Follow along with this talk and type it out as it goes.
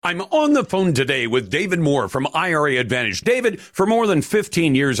I'm on the phone today with David Moore from IRA Advantage. David, for more than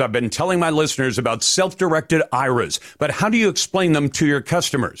 15 years, I've been telling my listeners about self-directed IRAs, but how do you explain them to your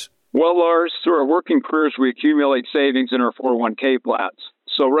customers? Well, Lars, through our working careers, we accumulate savings in our 401k plans.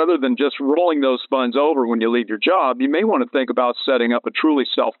 So rather than just rolling those funds over when you leave your job, you may want to think about setting up a truly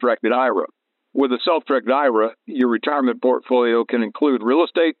self-directed IRA. With a self-directed IRA, your retirement portfolio can include real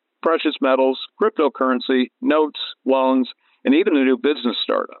estate, precious metals, cryptocurrency, notes, loans, and even a new business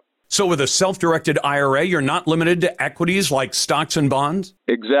startup. So with a self-directed IRA, you're not limited to equities like stocks and bonds?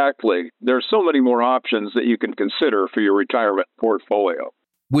 Exactly. There are so many more options that you can consider for your retirement portfolio.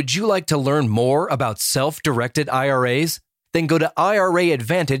 Would you like to learn more about self-directed IRAs? Then go to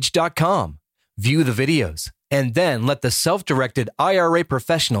IRAadvantage.com, view the videos, and then let the self-directed IRA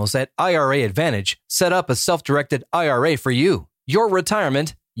professionals at IRA Advantage set up a self-directed IRA for you. Your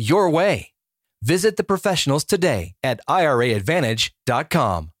retirement, your way. Visit the professionals today at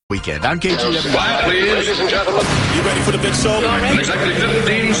IRAadvantage.com. Weekend. I'm KG. Quiet, please. Ladies and gentlemen. You ready for the big show? In exactly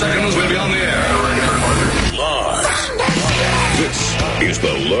 15 seconds, we'll be on the air. Lars. This is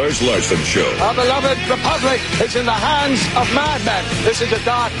the Lars Larson Show. Our beloved republic is in the hands of madmen. This is a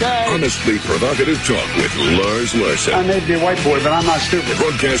dark day. Honestly provocative talk with Lars Larson. I may be a white boy, but I'm not stupid.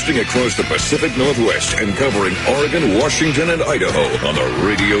 Broadcasting across the Pacific Northwest and covering Oregon, Washington, and Idaho on the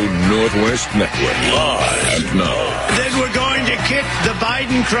Radio Northwest Network. Live. And now. Then we're going to kick the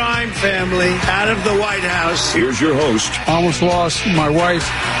Biden crime family out of the White House. Here's your host. I almost lost my wife,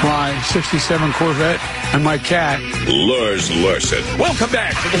 my 67 Corvette, and my cat. Lars Larson. Welcome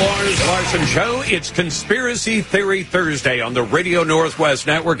back to the Lars Larson Show. It's Conspiracy Theory Thursday on the Radio Northwest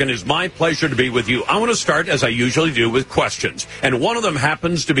Network, and it's my pleasure to be with you. I want to start, as I usually do, with questions. And one of them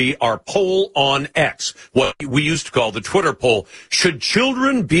happens to be our poll on X, what we used to call the Twitter poll. Should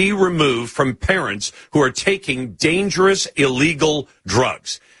children be removed from parents who are taking dangerous, illegal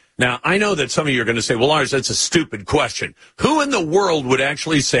drugs? Now, I know that some of you are going to say, well, Lars, that's a stupid question. Who in the world would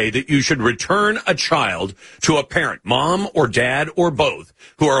actually say that you should return a child to a parent, mom or dad or both,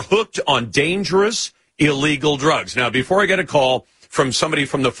 who are hooked on dangerous, illegal drugs? Now, before I get a call from somebody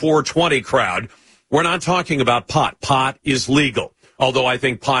from the 420 crowd, we're not talking about pot. Pot is legal, although I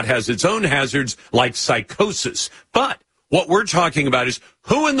think pot has its own hazards like psychosis. But what we're talking about is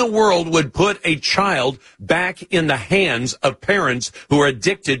who in the world would put a child back in the hands of parents who are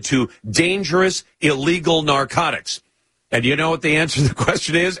addicted to dangerous, illegal narcotics? And you know what the answer to the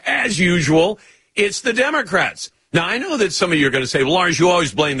question is? As usual, it's the Democrats. Now, I know that some of you are going to say, well, Lars, you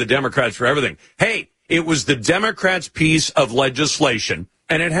always blame the Democrats for everything. Hey, it was the Democrats' piece of legislation,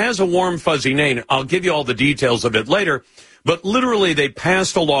 and it has a warm, fuzzy name. I'll give you all the details of it later. But literally, they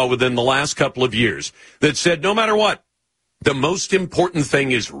passed a law within the last couple of years that said no matter what, the most important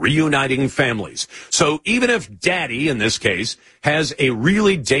thing is reuniting families. So even if daddy, in this case, has a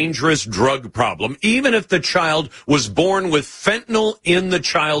really dangerous drug problem, even if the child was born with fentanyl in the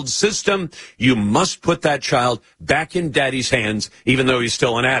child's system, you must put that child back in daddy's hands, even though he's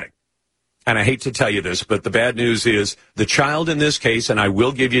still an addict. And I hate to tell you this, but the bad news is the child in this case, and I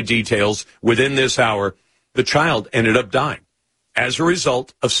will give you details within this hour, the child ended up dying as a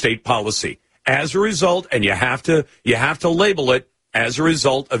result of state policy. As a result, and you have to label it, as a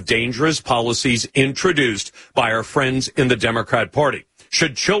result of dangerous policies introduced by our friends in the Democrat Party.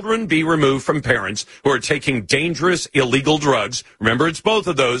 Should children be removed from parents who are taking dangerous, illegal drugs? Remember, it's both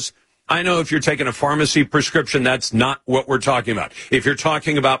of those. I know if you're taking a pharmacy prescription, that's not what we're talking about. If you're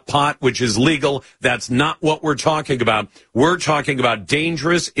talking about pot, which is legal, that's not what we're talking about. We're talking about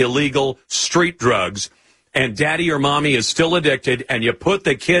dangerous, illegal street drugs. And daddy or mommy is still addicted, and you put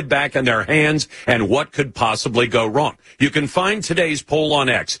the kid back in their hands, and what could possibly go wrong? You can find today's poll on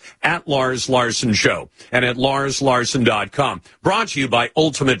X at Lars Larson Show and at LarsLarson.com. Brought to you by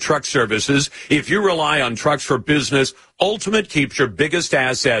Ultimate Truck Services. If you rely on trucks for business, Ultimate keeps your biggest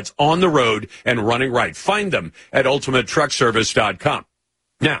assets on the road and running right. Find them at UltimateTruckService.com.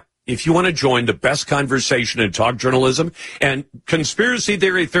 Now, if you want to join the best conversation in talk journalism, and Conspiracy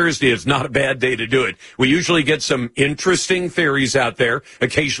Theory Thursday is not a bad day to do it. We usually get some interesting theories out there.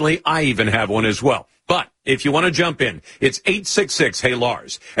 Occasionally, I even have one as well. But if you want to jump in, it's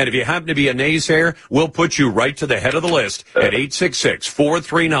 866-HEY-LARS. And if you happen to be a naysayer, we'll put you right to the head of the list at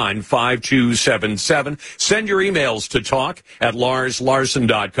 866-439-5277. Send your emails to talk at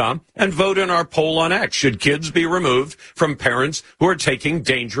LarsLarson.com and vote in our poll on X. Should kids be removed from parents who are taking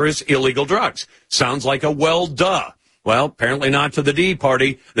dangerous illegal drugs? Sounds like a well, duh. Well, apparently not to the D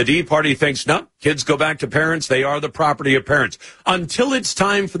Party. The D Party thinks, no, kids go back to parents. They are the property of parents. Until it's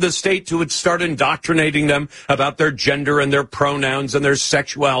time for the state to start indoctrinating them about their gender and their pronouns and their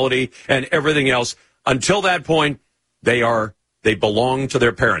sexuality and everything else, until that point, they are They belong to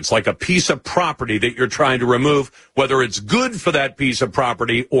their parents, like a piece of property that you're trying to remove. Whether it's good for that piece of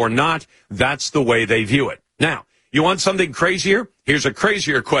property or not, that's the way they view it. Now, you want something crazier? Here's a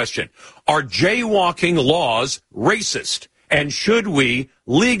crazier question. Are jaywalking laws racist? And should we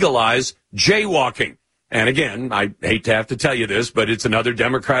legalize jaywalking? And again, I hate to have to tell you this, but it's another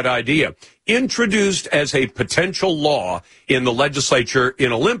Democrat idea. Introduced as a potential law in the legislature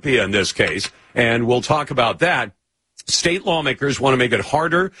in Olympia in this case, and we'll talk about that. State lawmakers want to make it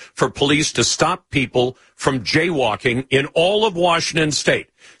harder for police to stop people from jaywalking in all of Washington state.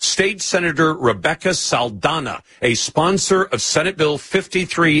 State Senator Rebecca Saldana, a sponsor of Senate Bill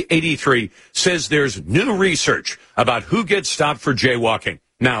 5383, says there's new research about who gets stopped for jaywalking.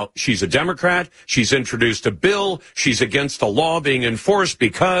 Now, she's a Democrat. She's introduced a bill. She's against a law being enforced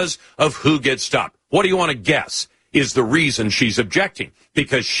because of who gets stopped. What do you want to guess is the reason she's objecting?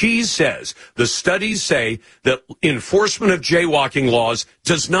 Because she says the studies say that enforcement of jaywalking laws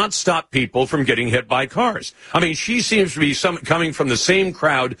does not stop people from getting hit by cars. I mean, she seems to be coming from the same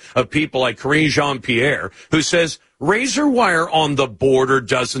crowd of people like Karine Jean-Pierre, who says razor wire on the border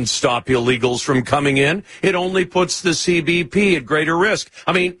doesn't stop illegals from coming in. It only puts the CBP at greater risk.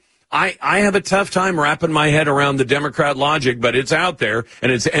 I mean, I have a tough time wrapping my head around the Democrat logic, but it's out there,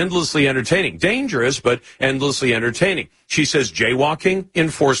 and it's endlessly entertaining. Dangerous, but endlessly entertaining. She says jaywalking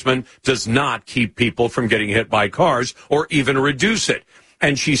enforcement does not keep people from getting hit by cars or even reduce it.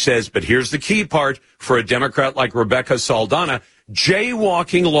 And she says, but here's the key part for a Democrat like Rebecca Saldana,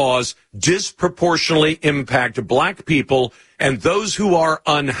 jaywalking laws disproportionately impact black people and those who are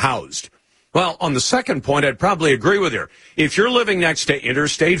unhoused. Well, on the second point, I'd probably agree with her. If you're living next to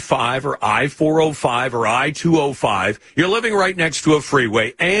Interstate 5 or I-405 or I-205, you're living right next to a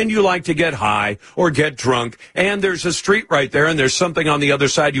freeway, and you like to get high or get drunk, and there's a street right there, and there's something on the other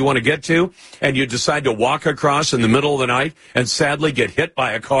side you want to get to, and you decide to walk across in the middle of the night and sadly get hit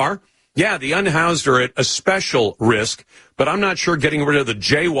by a car, yeah, the unhoused are at a special risk, but I'm not sure getting rid of the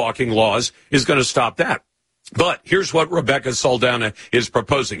jaywalking laws is going to stop that. But here's what Rebecca Saldana is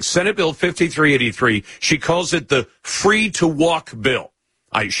proposing. Senate Bill 5383, she calls it the free-to-walk bill.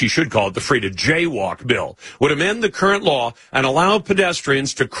 She should call it the free-to-jaywalk bill. Would amend the current law and allow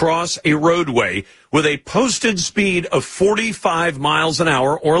pedestrians to cross a roadway with a posted speed of 45 miles an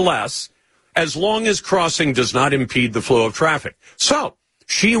hour or less, as long as crossing does not impede the flow of traffic. So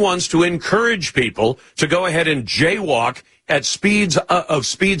she wants to encourage people to go ahead and jaywalk at speeds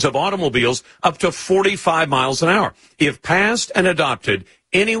of automobiles up to 45 miles an hour. If passed and adopted,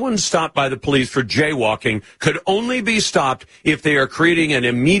 anyone stopped by the police for jaywalking could only be stopped if they are creating an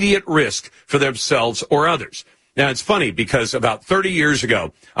immediate risk for themselves or others. Now, it's funny because about 30 years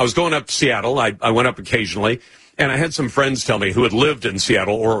ago, I was going up to Seattle. I went up occasionally, and I had some friends tell me who had lived in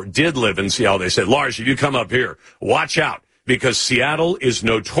Seattle or did live in Seattle. They said, Lars, if you come up here, watch out, because Seattle is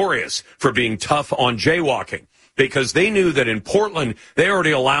notorious for being tough on jaywalking. Because they knew that in Portland, they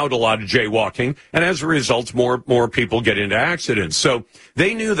already allowed a lot of jaywalking, and as a result, more people get into accidents. So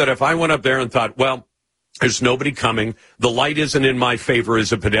they knew that if I went up there and thought, well, there's nobody coming, the light isn't in my favor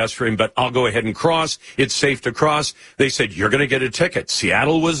as a pedestrian, but I'll go ahead and cross, it's safe to cross, they said, you're going to get a ticket.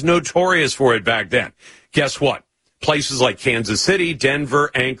 Seattle was notorious for it back then. Guess what? Places like Kansas City,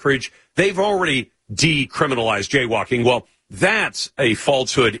 Denver, Anchorage, they've already decriminalized jaywalking. Well, that's a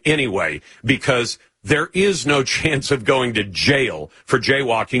falsehood anyway, because there is no chance of going to jail for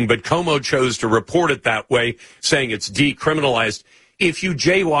jaywalking, but Como chose to report it that way, saying it's decriminalized. If you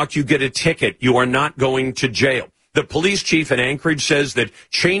jaywalk, you get a ticket. You are not going to jail. The police chief in Anchorage says that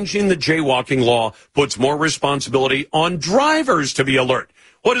changing the jaywalking law puts more responsibility on drivers to be alert.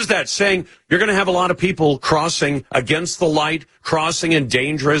 What is that saying? You're going to have a lot of people crossing against the light, crossing in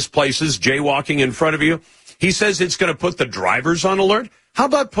dangerous places, jaywalking in front of you. He says it's going to put the drivers on alert. How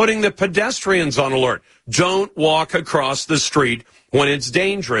about putting the pedestrians on alert? Don't walk across the street when it's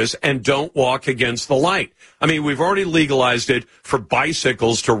dangerous, and don't walk against the light. I mean, we've already legalized it for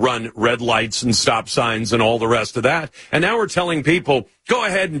bicycles to run red lights and stop signs and all the rest of that. And now we're telling people, go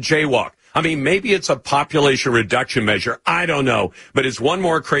ahead and jaywalk. I mean, maybe it's a population reduction measure. I don't know. But it's one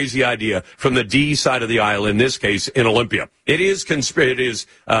more crazy idea from the D side of the aisle, in this case, in Olympia. It is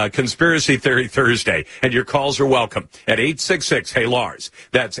Conspiracy Theory Thursday, and your calls are welcome at 866-HEY-LARS.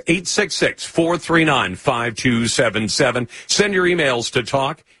 That's 866-439-5277. Send your emails to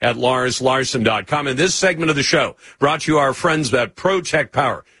talk@LarsLarson.com. And this segment of the show brought you our friends at ProTech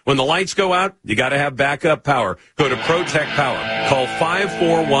Power. When the lights go out, you got to have backup power. Go to ProTech Power. Call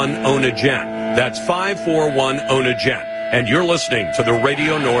 541-OWN-A-GEN. That's 541-OWN-A-GEN. And you're listening to the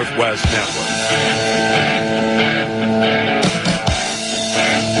Radio Northwest Network.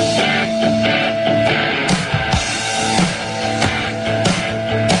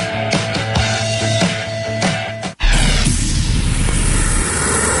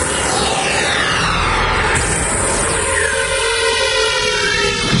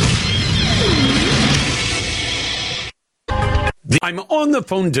 I'm on the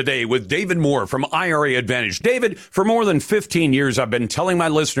phone today with David Moore from IRA Advantage. David, for more than 15 years, I've been telling my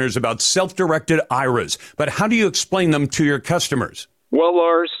listeners about self-directed IRAs, but how do you explain them to your customers? Well,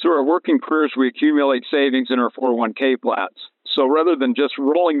 Lars, through our working careers, we accumulate savings in our 401k plans. So rather than just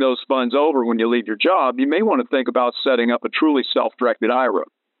rolling those funds over when you leave your job, you may want to think about setting up a truly self-directed IRA.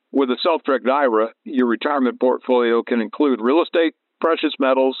 With a self-directed IRA, your retirement portfolio can include real estate, precious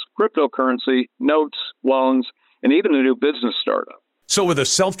metals, cryptocurrency, notes, loans, and even a new business startup. So with a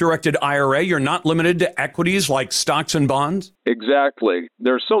self-directed IRA, you're not limited to equities like stocks and bonds? Exactly.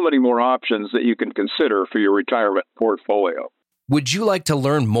 There are so many more options that you can consider for your retirement portfolio. Would you like to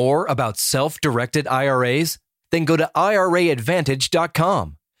learn more about self-directed IRAs? Then go to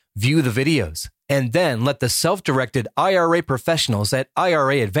IRAadvantage.com, view the videos, and then let the self-directed IRA professionals at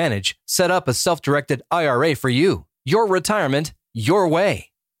IRA Advantage set up a self-directed IRA for you. Your retirement, your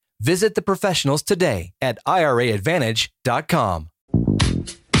way. Visit the professionals today at IRAadvantage.com.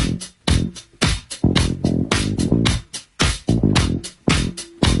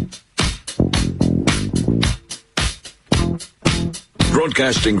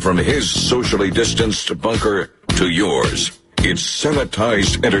 Broadcasting from his socially distanced bunker to yours, it's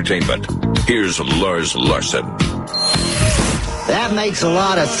sanitized entertainment. Here's Lars Larson. That makes a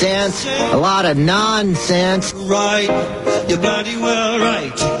lot of sense, a lot of nonsense. Right, your body well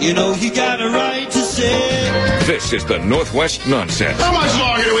right. You know you got a right to say. This is the Northwest Nonsense. How much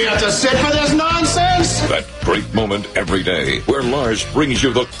longer do we have to sit for this nonsense? That great moment every day where Lars brings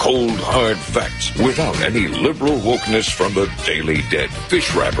you the cold, hard facts without any liberal wokeness from the Daily Dead,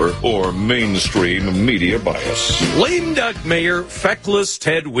 fish wrapper, or mainstream media bias. Lame duck mayor, feckless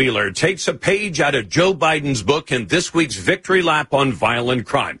Ted Wheeler takes a page out of Joe Biden's book in this week's victory lap on violent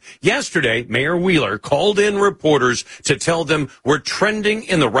crime. Yesterday, Mayor Wheeler called in reporters to tell them we're trending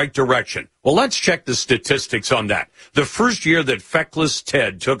in the right direction. Well, let's check the statistics on that. The first year that feckless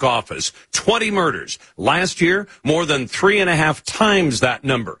Ted took office, 20 murders. Last year, more than 3.5 times that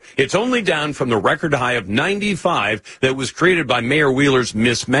number. It's only down from the record high of 95 that was created by Mayor Wheeler's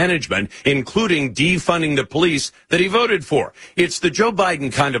mismanagement, including defunding the police that he voted for. It's the Joe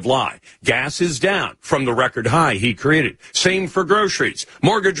Biden kind of lie. Gas is down from the record high he created. Same for groceries.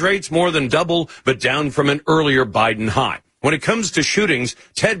 Mortgage rates more than double, but down from an earlier Biden high. When it comes to shootings,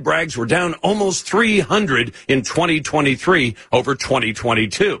 Ted brags we're down almost 300 in 2023 over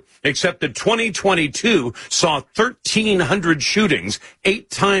 2022. Except that 2022 saw 1,300 shootings, 8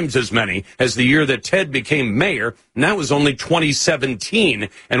 times as many as the year that Ted became mayor, and that was only 2017,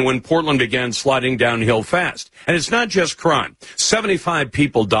 and when Portland began sliding downhill fast. And it's not just crime. 75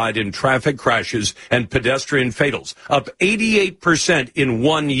 people died in traffic crashes and pedestrian fatals, up 88% in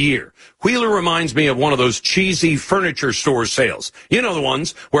 1 year. Wheeler reminds me of one of those cheesy furniture store sales. You know, the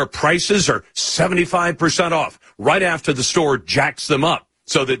ones where prices are 75% off right after the store jacks them up,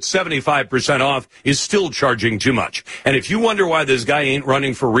 so that 75% off is still charging too much. And if you wonder why this guy ain't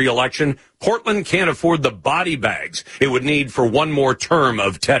running for re-election, Portland can't afford the body bags it would need for one more term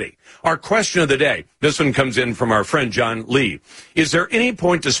of Teddy. Our question of the day, this one comes in from our friend John Lee. Is there any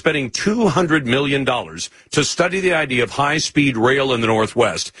point to spending $200 million to study the idea of high-speed rail in the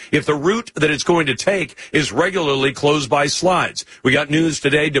Northwest if the route that it's going to take is regularly closed by slides? We got news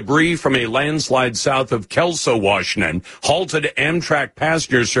today, debris from a landslide south of Kelso, Washington, halted Amtrak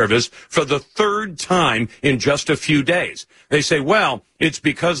passenger service for the 3rd time in just a few days. They say, well, it's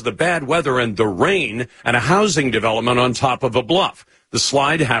because of the bad weather and the rain and a housing development on top of a bluff. The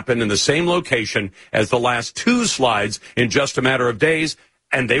slide happened in the same location as the last 2 slides in just a matter of days,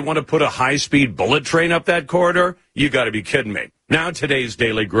 and they want to put a high-speed bullet train up that corridor? You got to be kidding me. Now today's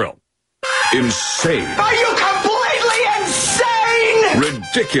Daily Grill. Insane. Are you completely insane?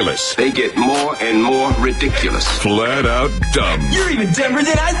 Ridiculous. They get more and more ridiculous. Flat out dumb. You're even dumber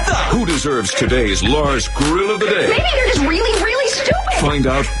than I thought. Who deserves today's Lars Grill of the Day? Maybe they're just really, really stupid. Find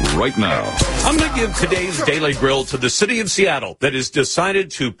out right now. I'm going to give today's Daily Grill to the city of Seattle that has decided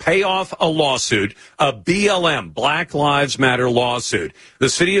to pay off a lawsuit, a BLM, Black Lives Matter lawsuit. The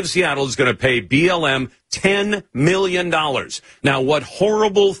city of Seattle is going to pay BLM $10 million. Now, what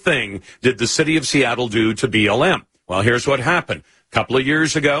horrible thing did the city of Seattle do to BLM? Well, here's what happened. A couple of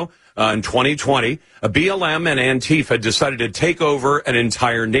years ago, in 2020, a BLM and Antifa decided to take over an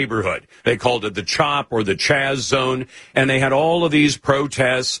entire neighborhood. They called it the CHOP or the Chaz zone, and they had all of these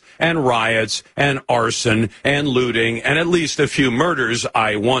protests and riots and arson and looting and at least a few murders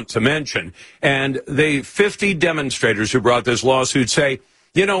I want to mention. And 50 demonstrators who brought this lawsuit say,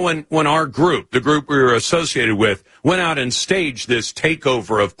 You know, when our group, the group we were associated with, went out and staged this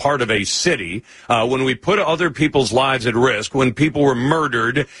takeover of part of a city, when we put other people's lives at risk, when people were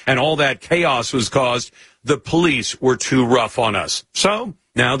murdered and all that chaos was caused, the police were too rough on us. So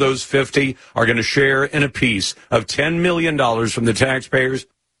now those 50 are going to share in a piece of $10 million from the taxpayers.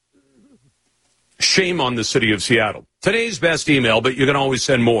 Shame on the city of Seattle. Today's best email, but you can always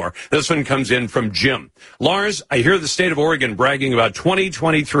send more. This one comes in from Jim. Lars, I hear the state of Oregon bragging about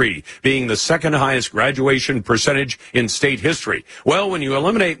 2023 being the second highest graduation percentage in state history. Well, when you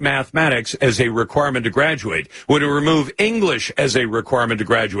eliminate mathematics as a requirement to graduate, when you remove English as a requirement to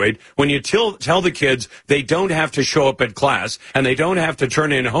graduate, when you tell the kids they don't have to show up at class and they don't have to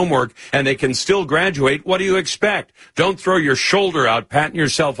turn in homework and they can still graduate, what do you expect? Don't throw your shoulder out, patting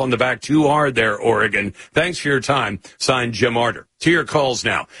yourself on the back too hard there, Oregon. Thanks for your time. Signed, Jim Arter. To your calls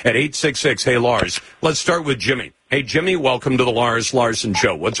now at 866 Hey Lars. Let's start with Jimmy. Hey, Jimmy, welcome to the Larson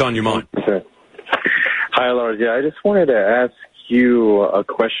Show. What's on your mind? Hi, Lars. Yeah, I just wanted to ask you a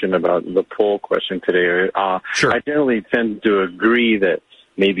question about the poll question today. Sure. I generally tend to agree that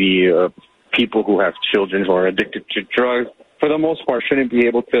maybe people who have children who are addicted to drugs, for the most part, shouldn't be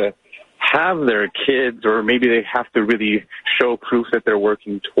able to have their kids, or maybe they have to really show proof that they're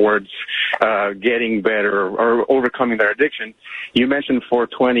working towards getting better or overcoming their addiction. You mentioned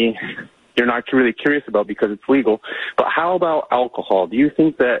 420 you're not really curious about because it's legal, but how about alcohol? Do you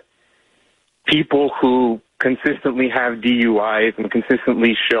think that people who consistently have DUIs and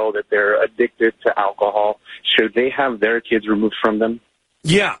consistently show that they're addicted to alcohol, should they have their kids removed from them?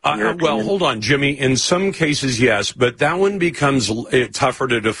 Yeah, well, hold on, Jimmy. In some cases, yes, but that one becomes tougher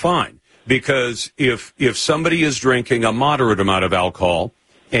to define. Because if somebody is drinking a moderate amount of alcohol,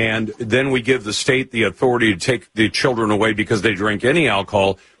 and then we give the state the authority to take the children away because they drink any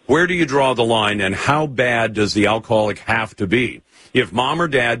alcohol, where do you draw the line, and how bad does the alcoholic have to be? If mom or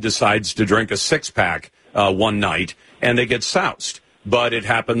dad decides to drink a six-pack one night and they get soused, but it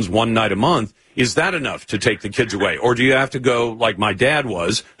happens one night a month, is that enough to take the kids away? Or do you have to go like my dad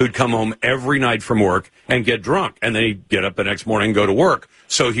was, who'd come home every night from work and get drunk, and then he'd get up the next morning and go to work?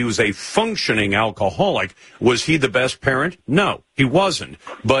 So he was a functioning alcoholic. Was he the best parent? No, he wasn't.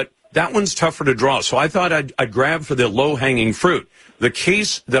 But that one's tougher to draw. So I thought I'd grab for the low-hanging fruit. The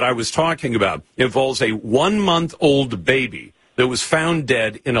case that I was talking about involves a 1-month-old baby that was found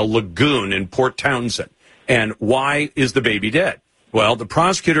dead in a lagoon in Port Townsend. And why is the baby dead? Well, the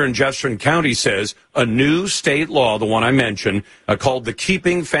prosecutor in Jefferson County says a new state law, the one I mentioned, called the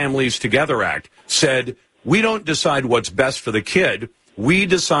Keeping Families Together Act, said we don't decide what's best for the kid. We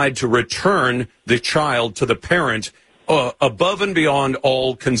decide to return the child to the parent above and beyond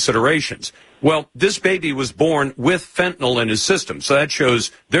all considerations. Well, this baby was born with fentanyl in his system, so that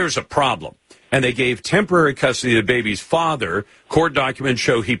shows there's a problem. And they gave temporary custody to the baby's father. Court documents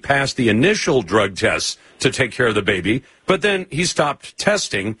show he passed the initial drug tests to take care of the baby, but then he stopped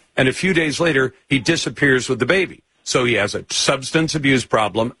testing, and a few days later, he disappears with the baby. So he has a substance abuse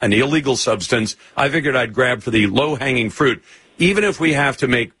problem, an illegal substance. I figured I'd grab for the low-hanging fruit, even if we have to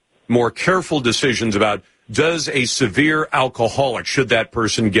make more careful decisions about does a severe alcoholic, should that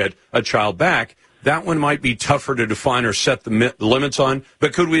person get a child back? That one might be tougher to define or set the limits on.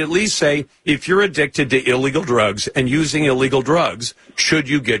 But could we at least say, if you're addicted to illegal drugs and using illegal drugs, should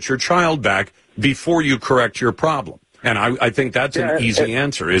you get your child back before you correct your problem? And I think that's an easy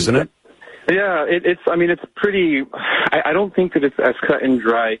answer, isn't it? Yeah, it's pretty, I don't think that it's as cut and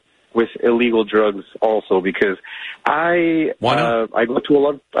dry with illegal drugs also, because I go to a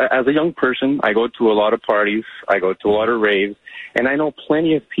lot, as a young person, I go to a lot of parties, I go to a lot of raves, and I know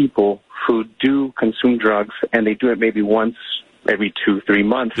plenty of people who do consume drugs, and they do it maybe once every 2-3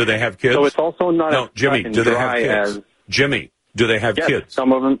 months. Do they have kids? So it's also not no, Jimmy, do they have kids? Jimmy, do they have kids?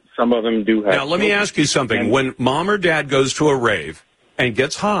 Some of them do have. Now, let me ask you something. When mom or dad goes to a rave and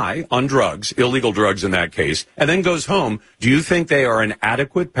gets high on drugs, illegal drugs in that case, and then goes home, do you think they are an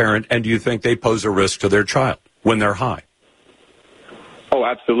adequate parent, and do you think they pose a risk to their child when they're high? Oh,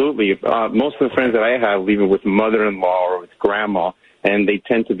 absolutely. Most of the friends that I have leave it with mother-in-law or with grandma, and they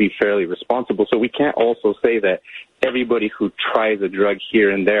tend to be fairly responsible. So we can't also say that everybody who tries a drug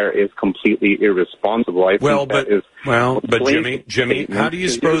here and there is completely irresponsible. But Jimmy, how do you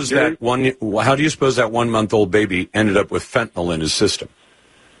suppose that 1-month-old baby ended up with fentanyl in his system?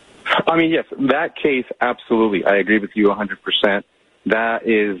 I mean, yes, that case, absolutely. I agree with you 100%. That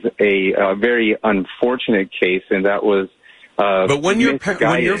is a very unfortunate case, and that was But when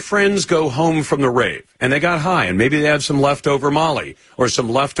your friends go home from the rave and they got high and maybe they have some leftover Molly or some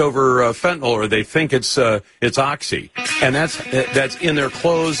leftover fentanyl, or they think it's Oxy, and that's in their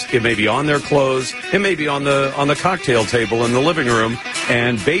clothes, it may be on their clothes, it may be on the cocktail table in the living room,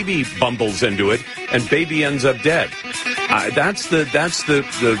 and baby bumbles into it and baby ends up dead. That's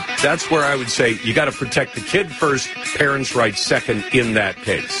where I would say you got to protect the kid first, parents' rights second in that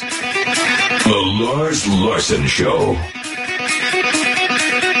case. The Lars Larson Show.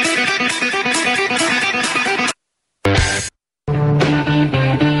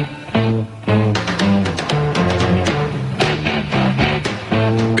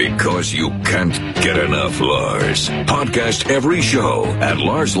 Because you can't get enough Lars. Podcast every show at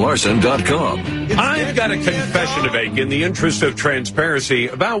LarsLarson.com. I've got a confession to make in the interest of transparency.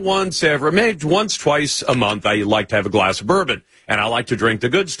 About once, twice a month, I like to have a glass of bourbon. And I like to drink the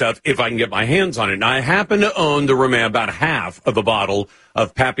good stuff if I can get my hands on it. And I happen to own about half of a bottle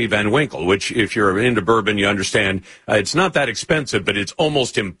of Pappy Van Winkle, which, if you're into bourbon, you understand it's not that expensive, but it's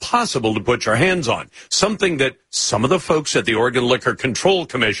almost impossible to put your hands on. Something that some of the folks at the Oregon Liquor Control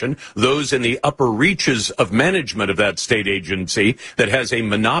Commission, those in the upper reaches of management of that state agency that has a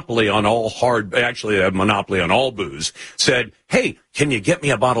monopoly on all booze, said, hey, can you get me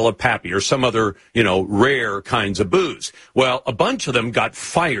a bottle of Pappy or some other, rare kinds of booze? Well, a bunch of them got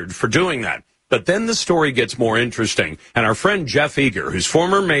fired for doing that. But then the story gets more interesting, and our friend Jeff Eager, who's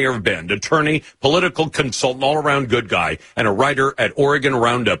former mayor of Bend, attorney, political consultant, all-around good guy, and a writer at Oregon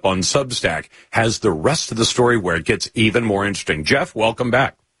Roundup on Substack, has the rest of the story where it gets even more interesting. Jeff, welcome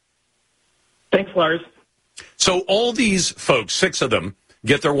back. Thanks, Lars. So all these folks, 6 of them,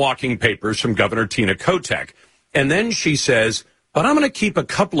 get their walking papers from Governor Tina Kotek, and then she says, but I'm going to keep a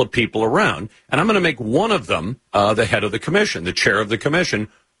couple of people around, and I'm going to make one of them the head of the commission, the chair of the commission,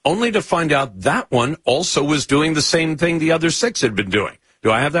 only to find out that one also was doing the same thing the other 6 had been doing.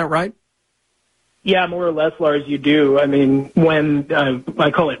 Do I have that right? Yeah, more or less, Lars, you do. I mean, when I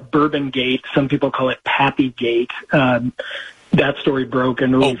call it Bourbon Gate, some people call it Pappy Gate. That story broke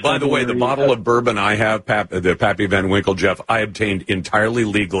in early by the way, the bottle of bourbon I have, the Pappy Van Winkle, Jeff, I obtained entirely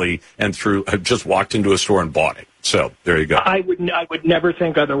legally and I just walked into a store and bought it. So there you go. I would never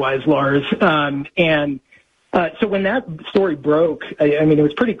think otherwise, Lars. So when that story broke, I mean, it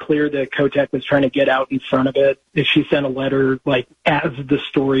was pretty clear that Kotek was trying to get out in front of it. She sent a letter, as the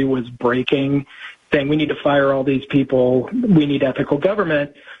story was breaking, saying, we need to fire all these people. We need ethical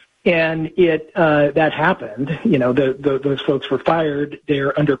government. And that happened. Those folks were fired.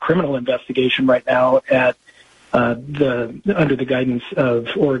 They're under criminal investigation right now at under the guidance of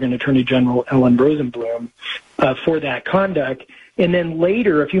Oregon Attorney General Ellen Rosenblum for that conduct. And then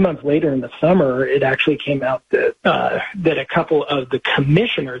later, a few months later in the summer, it actually came out that a couple of the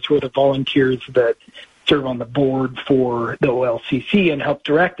commissioners, who are the volunteers that serve on the board for the OLCC and help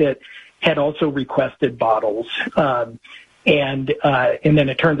direct it, had also requested bottles. And then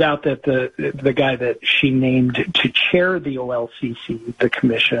it turns out that the guy that she named to chair the OLCC, the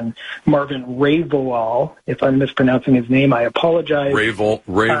commission, Marvin Revoal, if I'm mispronouncing his name, I apologize. Revoal,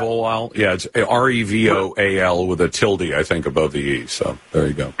 yeah, it's Revoal with a tilde, I think, above the E. So there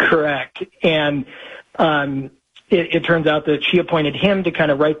you go. Correct. And it turns out that she appointed him to kind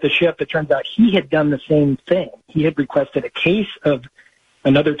of right the ship. It turns out he had done the same thing. He had requested a case of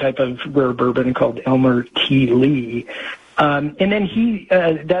another type of rare bourbon called Elmer T. Lee. And then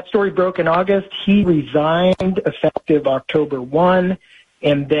that story broke in August. He resigned effective October 1.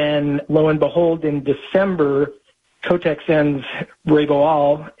 And then, lo and behold, in December, Kotek sends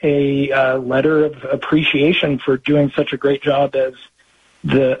Revoal a letter of appreciation for doing such a great job with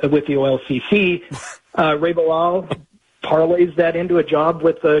the OLCC. Revoal parlays that into a job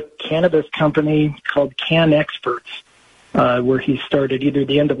with a cannabis company called Can Experts, where he started either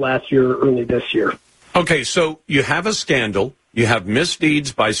the end of last year or early this year. Okay, so you have a scandal. You have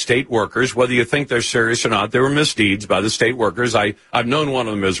misdeeds by state workers, whether you think they're serious or not. There were misdeeds by the state workers. I've known one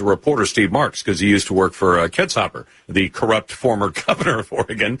of them as a reporter, Steve Marks, because he used to work for Kitzhaber, the corrupt former governor of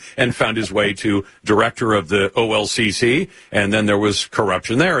Oregon, and found his way to director of the OLCC, and then there was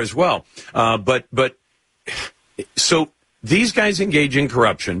corruption there as well. So these guys engage in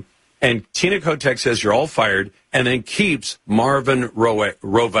corruption, and Tina Kotek says you're all fired, and then keeps Marvin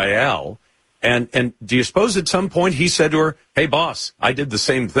Revoal. And do you suppose at some point he said to her, hey, boss, I did the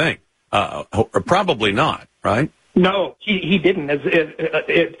same thing? Probably not, right? No, he didn't.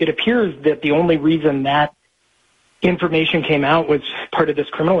 It appears that the only reason that information came out was part of this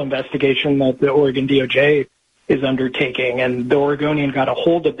criminal investigation that the Oregon DOJ is undertaking. And the Oregonian got a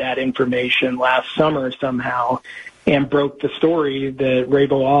hold of that information last summer somehow and broke the story that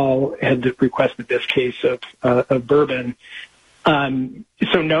Revoal had requested this case of bourbon.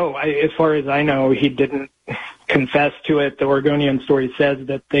 So no, as far as I know, he didn't confess to it. The Oregonian story says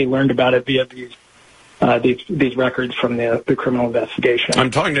that they learned about it via these records from the criminal investigation.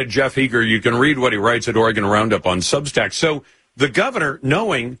 I'm talking to Jeff Eager. You can read what he writes at Oregon Roundup on Substack. So the governor,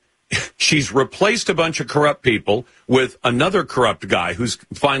 knowing she's replaced a bunch of corrupt people with another corrupt guy who's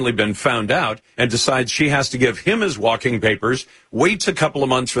finally been found out, and decides she has to give him his walking papers, waits a couple of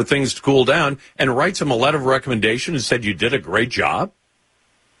months for things to cool down, and writes him a letter of recommendation and said, you did a great job?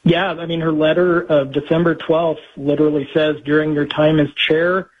 Yeah, I mean, her letter of December 12th literally says, during your time as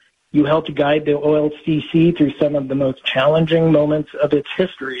chair, you helped guide the OLCC through some of the most challenging moments of its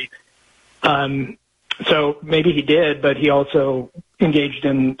history. So maybe he did, but he also engaged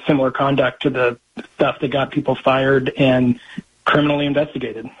in similar conduct to the stuff that got people fired and criminally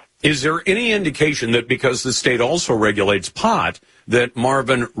investigated. Is there any indication that because the state also regulates pot, that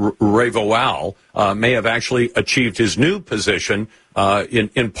Marvin Ravoal may have actually achieved his new position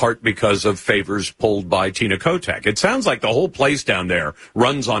in part because of favors pulled by Tina Kotek? It sounds like the whole place down there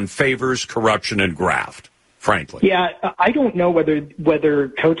runs on favors, corruption, and graft, frankly. Yeah, I don't know whether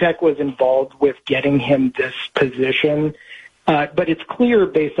Kotek was involved with getting him this position, but it's clear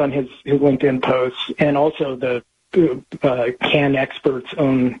based on his LinkedIn posts and also the Can Expert's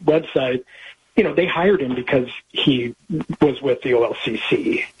own website, they hired him because he was with the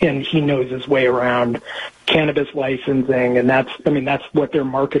OLCC and he knows his way around cannabis licensing, and that's what they're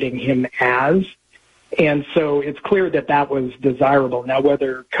marketing him as. And so it's clear that was desirable. Now,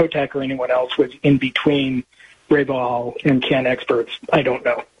 whether Kotek or anyone else was in between Ravoal and Can Experts, I don't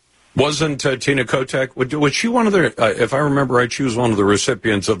know. Wasn't Tina Kotek, was she one of the, if I remember right, she was one of the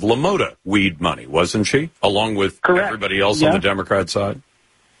recipients of LaMotta weed money, wasn't she? Along with everybody else on the Democrat side?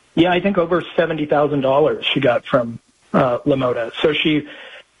 Yeah, I think over $70,000 she got from LaMotta. So she,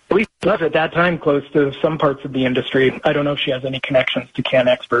 at least at that time, close to some parts of the industry. I don't know if she has any connections to Can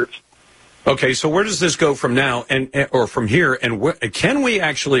Experts. Okay, so where does this go from now or from here? And can we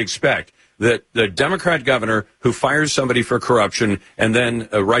actually expect that the Democrat governor who fires somebody for corruption and then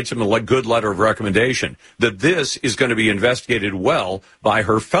writes him a good letter of recommendation, that this is going to be investigated well by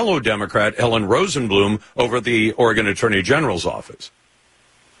her fellow Democrat, Ellen Rosenblum, over at the Oregon Attorney General's office?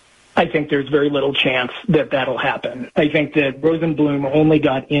 I think there's very little chance that that'll happen. I think that Rosenblum only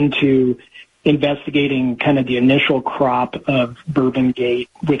got into investigating kind of the initial crop of Bourbon Gate,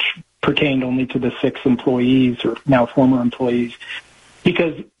 which pertained only to the 6 employees or now former employees,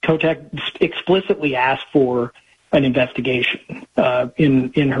 because Kotek explicitly asked for an investigation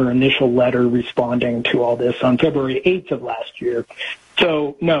in her initial letter responding to all this on February 8th of last year.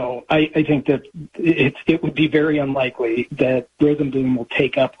 So, no, I think that it would be very unlikely that Rosenblum will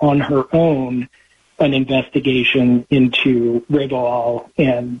take up on her own an investigation into Ravoal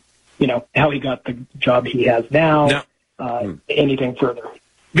and, how he got the job he has now, anything further.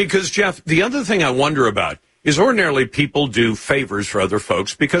 Because, Jeff, the other thing I wonder about is ordinarily people do favors for other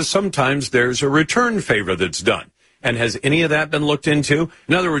folks because sometimes there's a return favor that's done. And has any of that been looked into?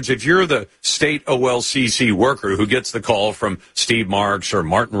 In other words, if you're the state OLCC worker who gets the call from Steve Marks or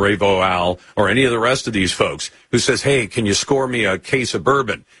Martin Ravoal or any of the rest of these folks who says, hey, can you score me a case of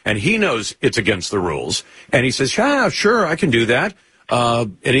bourbon? And he knows it's against the rules. And he says, yeah, sure, I can do that.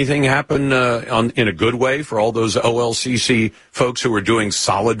 Anything happen in a good way for all those OLCC folks who are doing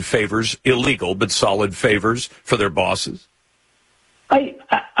solid favors, illegal but solid favors for their bosses?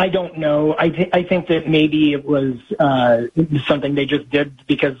 I don't know. I think that maybe it was something they just did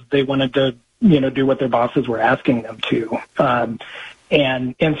because they wanted to, do what their bosses were asking them to.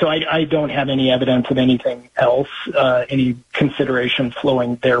 And so I don't have any evidence of anything else, any consideration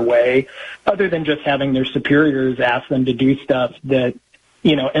flowing their way, other than just having their superiors ask them to do stuff that,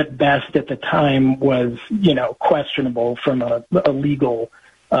 at best at the time was, questionable from a legal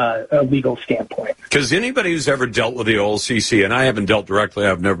standpoint. Because anybody who's ever dealt with the OLCC, and I haven't dealt directly,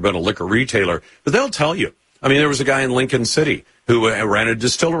 I've never been a liquor retailer, but they'll tell you. I mean, there was a guy in Lincoln City who ran a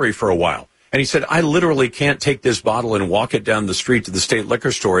distillery for a while. And he said, I literally can't take this bottle and walk it down the street to the state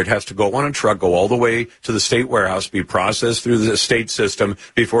liquor store. It has to go on a truck, go all the way to the state warehouse, be processed through the state system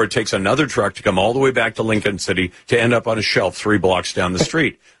before it takes another truck to come all the way back to Lincoln City to end up on a shelf 3 blocks down the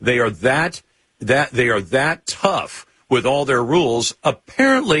street. They are that tough with all their rules,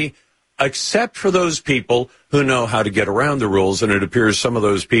 apparently, except for those people who know how to get around the rules. And it appears some of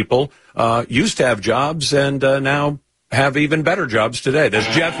those people used to have jobs and now have even better jobs today.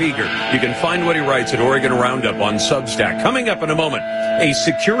 That's Jeff Eager. You can find what he writes at Oregon Roundup on Substack. Coming up in a moment, a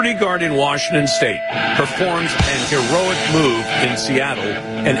security guard in Washington State performs an heroic move in Seattle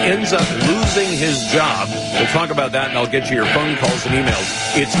and ends up losing his job. We'll talk about that, and I'll get you your phone calls and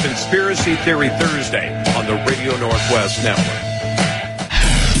emails. It's Conspiracy Theory Thursday on the Radio Northwest Network.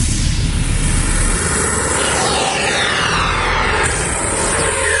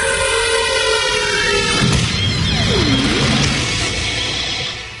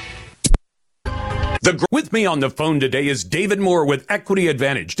 With me on the phone today is David Moore with Equity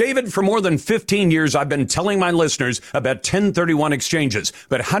Advantage. David, for more than 15 years, I've been telling my listeners about 1031 exchanges,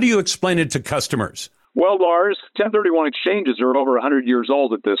 but how do you explain it to customers? Well, Lars, 1031 exchanges are over 100 years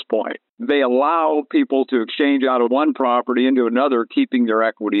old at this point. They allow people to exchange out of one property into another, keeping their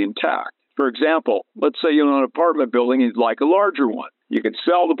equity intact. For example, let's say you own an apartment building and you'd like a larger one. You can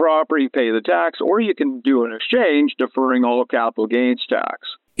sell the property, pay the tax, or you can do an exchange, deferring all capital gains tax.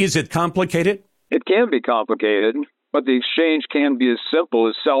 Is it complicated? It can be complicated, but the exchange can be as simple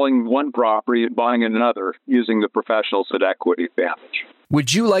as selling one property and buying another using the professionals at Equity Advantage.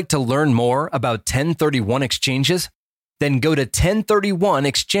 Would you like to learn more about 1031 exchanges? Then go to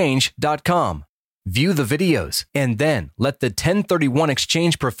 1031exchange.com. View the videos, and then let the 1031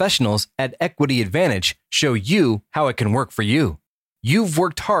 exchange professionals at Equity Advantage show you how it can work for you. You've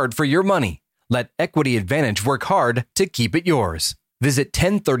worked hard for your money. Let Equity Advantage work hard to keep it yours. Visit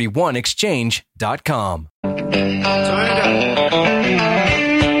 1031exchange.com.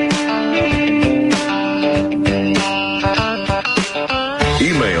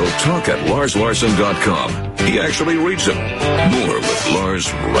 Email talk@LarsLarson.com. He actually reads them. More with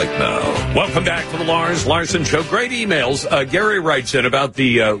Lars right now. Welcome back to the Lars Larson Show. Great emails. Gary writes in about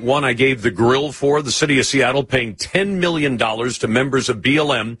the one I gave the grill for, the city of Seattle paying $10 million to members of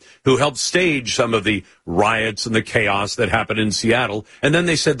BLM who helped stage some of the riots and the chaos that happened in Seattle. And then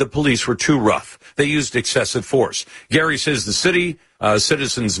they said the police were too rough. They used excessive force. Gary says the city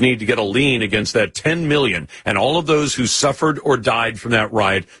citizens need to get a lien against that $10 million, and all of those who suffered or died from that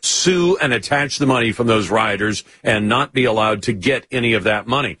riot sue and attach the money from those rioters and not be allowed to get any of that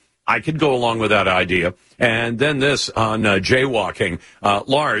money. I could go along with that idea. And then this on jaywalking.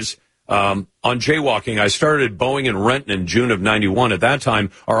 Lars, on jaywalking, I started at Boeing and Renton in June of 91. At that time,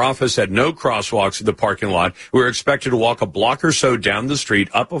 our office had no crosswalks in the parking lot. We were expected to walk a block or so down the street,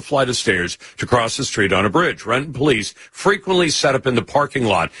 up a flight of stairs to cross the street on a bridge. Renton police frequently set up in the parking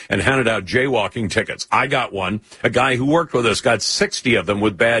lot and handed out jaywalking tickets. I got one. A guy who worked with us got 60 of them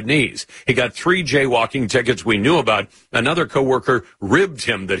with bad knees. He got 3 jaywalking tickets we knew about. Another coworker ribbed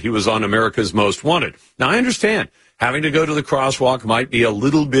him that he was on America's Most Wanted. Now, I understand having to go to the crosswalk might be a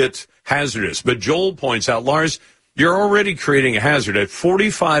little bit hazardous, but Joel points out, Lars, you're already creating a hazard. At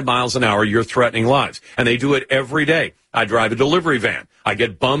 45 miles an hour, you're threatening lives, and they do it every day. I drive a delivery van. I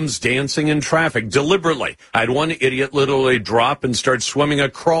get bums dancing in traffic deliberately. I had one idiot literally drop and start swimming a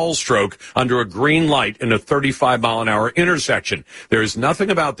crawl stroke under a green light in a 35-mile-an-hour intersection. There is nothing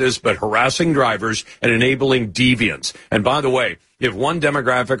about this but harassing drivers and enabling deviance. And by the way, if one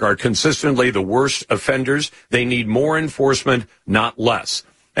demographic are consistently the worst offenders, they need more enforcement, not less.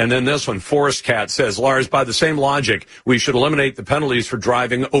 And then this one, Forest Cat says, Lars, by the same logic, we should eliminate the penalties for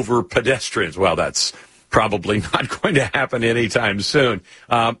driving over pedestrians. Well, that's probably not going to happen anytime soon.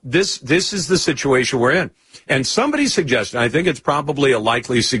 This is the situation we're in. And somebody suggested, I think it's probably a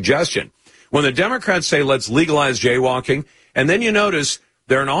likely suggestion, when the Democrats say let's legalize jaywalking, and then you notice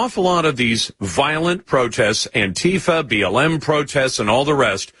there are an awful lot of these violent protests, Antifa, BLM protests, and all the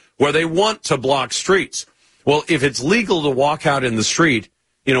rest, where they want to block streets. Well, if it's legal to walk out in the street,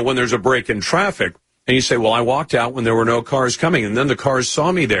 you know, when there's a break in traffic, and you say, well, I walked out when there were no cars coming, and then the cars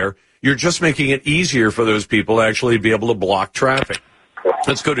saw me there, you're just making it easier for those people to actually be able to block traffic.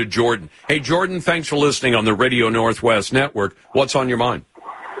 Let's go to Jordan. Hey, Jordan, thanks for listening on the Radio Northwest Network. What's on your mind?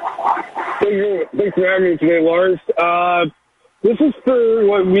 Thanks for having me today, Lars. This is for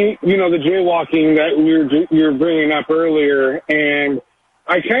what the jaywalking that you were bringing up earlier, and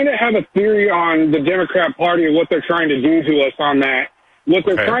I kind of have a theory on the Democrat Party and what they're trying to do to us on that. What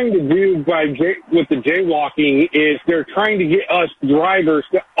they're trying to do with the jaywalking is they're trying to get us drivers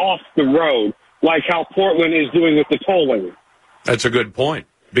off the road, like how Portland is doing with the tolling. That's a good point,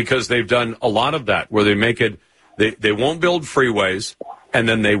 because they've done a lot of that, where they make it, they won't build freeways, and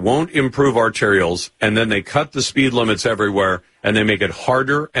then they won't improve arterials, and then they cut the speed limits everywhere, and they make it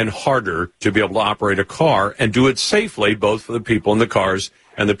harder and harder to be able to operate a car and do it safely, both for the people in the cars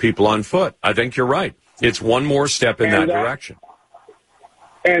and the people on foot. I think you're right. It's one more step in that direction.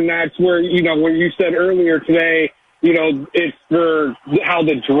 And that's where, when you said earlier today, it's for how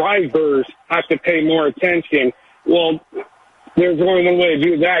the drivers have to pay more attention. Well, there's only one way to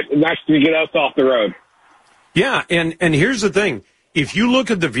do that, and that's to get us off the road. Yeah, and here's the thing. If you look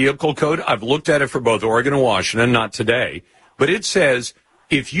at the vehicle code, I've looked at it for both Oregon and Washington, not today, but it says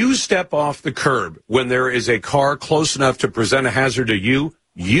if you step off the curb when there is a car close enough to present a hazard to you,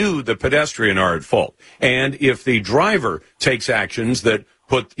 the pedestrian, are at fault. And if the driver takes actions that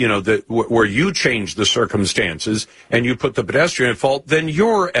put, where you change the circumstances and you put the pedestrian at fault, then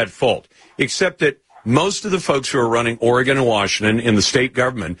you're at fault. Except that most of the folks who are running Oregon and Washington in the state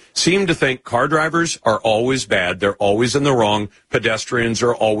government seem to think car drivers are always bad. They're always in the wrong. Pedestrians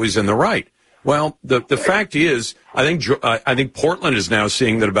are always in the right. Well, the fact is, I think Portland is now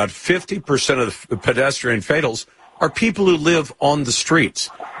seeing that about 50% of the pedestrian fatals are people who live on the streets.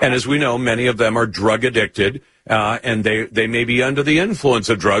 And as we know, many of them are drug addicted, and they may be under the influence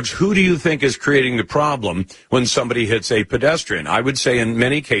of drugs. Who do you think is creating the problem when somebody hits a pedestrian? I would say in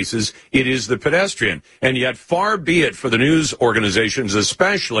many cases it is the pedestrian. And yet far be it for the news organizations,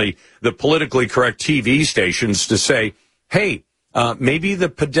 especially the politically correct TV stations, to say, hey, maybe the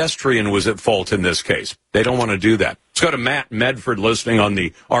pedestrian was at fault in this case. They don't want to do that. Let's go to Matt Medford listening on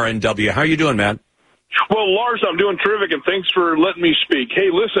the RNW. How are you doing, Matt? Well, Lars, I'm doing terrific, and thanks for letting me speak. Hey,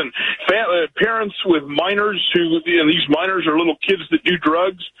 listen, parents with minors and these minors are little kids that do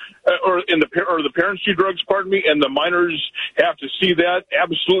drugs, or the parents do drugs, pardon me, and the minors have to see that.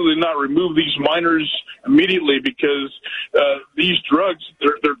 Absolutely not remove these minors immediately, because these drugs,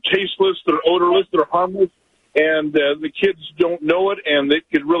 they're tasteless, they're odorless, they're harmless, and the kids don't know it, and it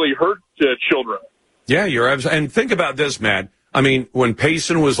could really hurt children. Yeah, you're absolutely. And think about this, Matt. I mean, when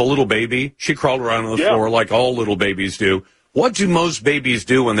Payson was a little baby, she crawled around on the floor like all little babies do. What do most babies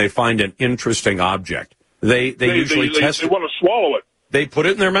do when they find an interesting object? They usually test it. They want to swallow it. They put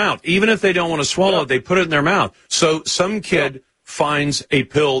it in their mouth. Even if they don't want to swallow it, they put it in their mouth. So some kid finds a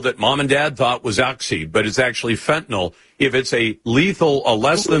pill that mom and dad thought was oxy, but it's actually fentanyl. If it's a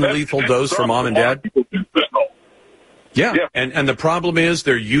less than lethal dose for mom and dad. Yeah. And the problem is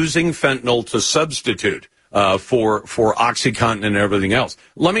they're using fentanyl to substitute for OxyContin and everything else.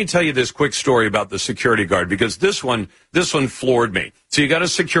 Let me tell you this quick story about the security guard, because this one floored me. So you got a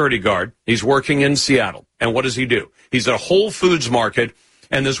security guard. He's working in Seattle. And what does he do? He's at a Whole Foods market,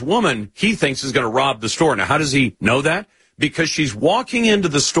 and this woman he thinks is going to rob the store. Now, how does he know that? Because she's walking into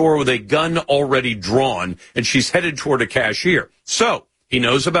the store with a gun already drawn, and she's headed toward a cashier. So he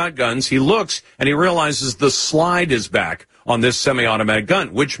knows about guns. He looks, and he realizes the slide is back on this semi-automatic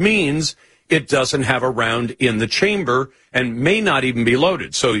gun, which means it doesn't have a round in the chamber and may not even be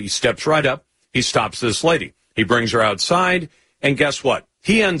loaded. So he steps right up. He stops this lady. He brings her outside, and guess what?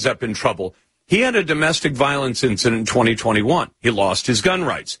 He ends up in trouble. He had a domestic violence incident in 2021. He lost his gun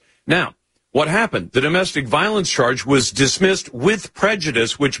rights. Now, what happened? The domestic violence charge was dismissed with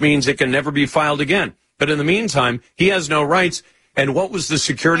prejudice, which means it can never be filed again. But in the meantime, he has no rights. And what was the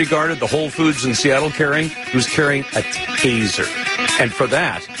security guard at the Whole Foods in Seattle carrying? He was carrying a taser. And for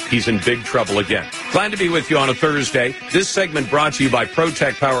that, he's in big trouble again. Glad to be with you on a Thursday. This segment brought to you by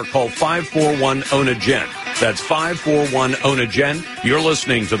ProTech Power. Call 541-OWN-A-GEN. That's 541-OWN-A-GEN. You're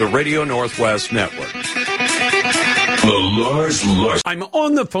listening to the Radio Northwest Network. The Lars Larson. I'm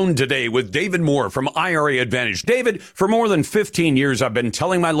on the phone today with David Moore from IRA Advantage. David, for more than 15 years, I've been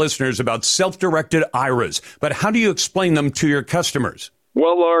telling my listeners about self-directed IRAs, but how do you explain them to your customers?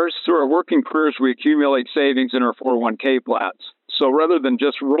 Well, Lars, through our working careers, we accumulate savings in our 401k plans. So rather than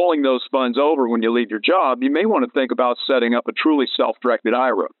just rolling those funds over when you leave your job, you may want to think about setting up a truly self-directed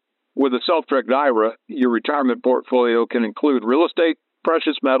IRA. With a self-directed IRA, your retirement portfolio can include real estate,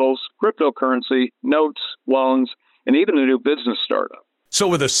 precious metals, cryptocurrency, notes, loans, and even a new business startup. So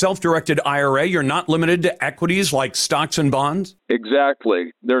with a self-directed IRA, you're not limited to equities like stocks and bonds?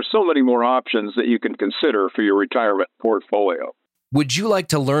 Exactly. There's so many more options that you can consider for your retirement portfolio. Would you like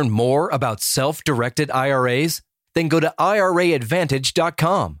to learn more about self-directed IRAs? Then go to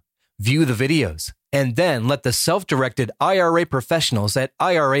IRAadvantage.com, view the videos, and then let the self-directed IRA professionals at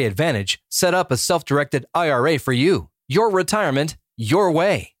IRA Advantage set up a self-directed IRA for you. Your retirement, your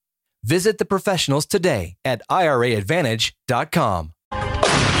way. Visit the professionals today at IRAadvantage.com.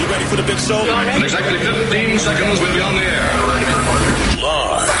 You ready for the big show? In exactly 15 seconds, we'll be on the air.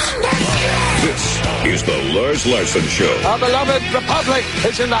 Lars. This is the Lars Larson Show. Our beloved republic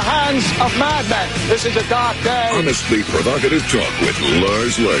is in the hands of madmen. This is a dark day. Honestly provocative talk with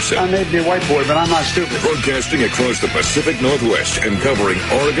Lars Larson. I may be a white boy, but I'm not stupid. Broadcasting across the Pacific Northwest and covering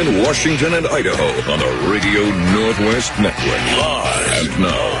Oregon, Washington, and Idaho on the Radio Northwest Network. Lars. And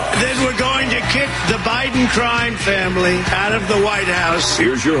now. Then we're going to kick the Biden crime family out of the White House.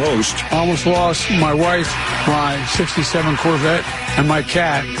 Here's your host. I almost lost my wife, my 67 Corvette, and my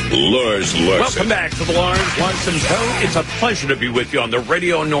cat. Lars Larson. Welcome back to the Lars Larson Show. It's a pleasure to be with you on the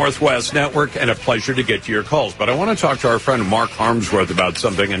Radio Northwest Network and a pleasure to get to your calls. But I want to talk to our friend Mark Harmsworth about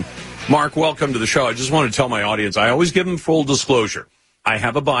something. And Mark, welcome to the show. I just want to tell my audience, I always give them full disclosure. I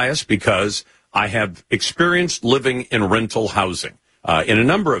have a bias because I have experienced living in rental housing in a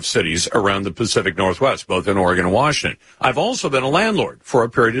number of cities around the Pacific Northwest, both in Oregon and Washington. I've also been a landlord for a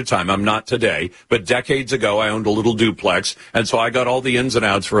period of time. I'm not today, but decades ago I owned a little duplex, and so I got all the ins and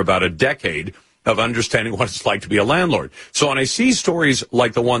outs for about a decade. of understanding what it's like to be a landlord. So when I see stories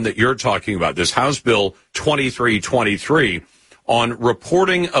like the one that you're talking about, this House Bill 2323 on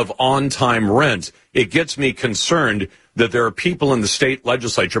reporting of on-time rent, it gets me concerned that there are people in the state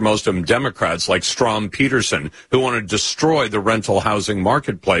legislature, most of them Democrats, like Strom Peterson, who want to destroy the rental housing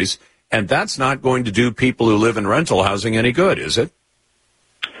marketplace. And that's not going to do people who live in rental housing any good, is it?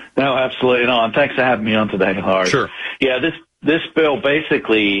 No, absolutely not. And thanks for having me on today, Lars. Sure. Yeah, this bill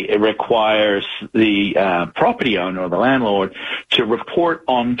basically requires the property owner or the landlord to report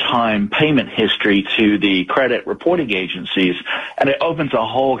on-time payment history to the credit reporting agencies, and it opens a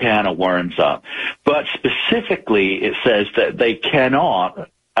whole can of worms up. But specifically, it says that they cannot,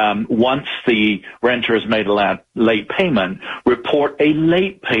 once the renter has made a late payment, report a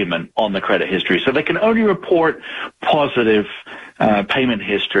late payment on the credit history. So they can only report positive payment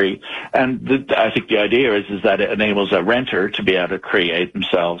history, and I think the idea is that it enables a renter to be able to create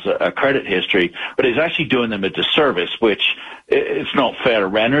themselves a credit history, but it's actually doing them a disservice, which it's not fair to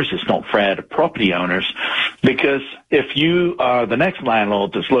renters, it's not fair to property owners, because if you are the next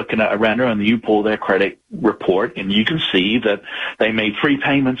landlord that's looking at a renter and you pull their credit report and you can see that they made 3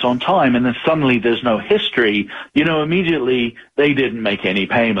 payments on time and then suddenly there's no history, you know immediately they didn't make any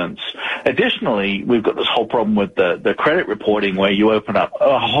payments. Additionally, we've got this whole problem with the credit reporting where you open up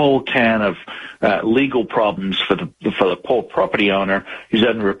a whole can of legal problems for the poor property owner who's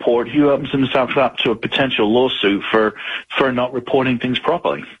had a report, who opens himself up to a potential lawsuit for not reporting things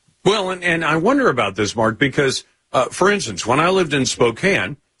properly. Well, and I wonder about this, Mark, because, for instance, when I lived in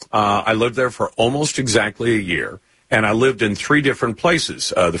Spokane, I lived there for almost exactly a year, and I lived in 3 different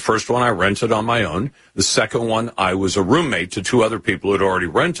places. The first one I rented on my own. The second one, I was a roommate to 2 other people who had already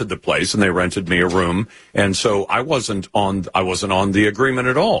rented the place, and they rented me a room, and so I wasn't on the agreement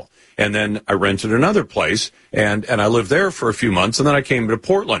at all. And then I rented another place, and I lived there for a few months, and then I came to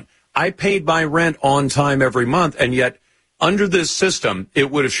Portland. I paid my rent on time every month, and yet under this system, it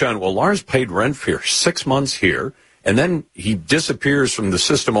would have shown, well, Lars paid rent for 6 months here, and then he disappears from the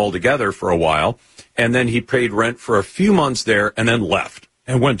system altogether for a while, and then he paid rent for a few months there and then left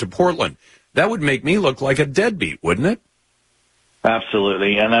and went to Portland. That would make me look like a deadbeat, wouldn't it?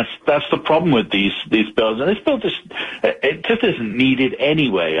 Absolutely, and that's the problem with these bills. And this bill just isn't needed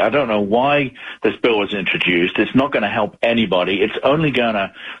anyway. I don't know why this bill was introduced. It's not going to help anybody. It's only going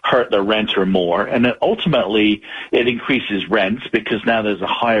to hurt the renter more, and then ultimately it increases rents because now there's a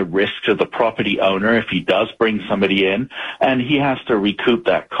higher risk to the property owner if he does bring somebody in, and he has to recoup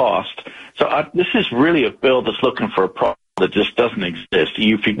that cost. So this is really a bill that's looking for a problem that just doesn't exist.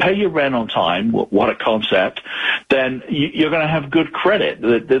 If you pay your rent on time, what a concept, then you're going to have good credit.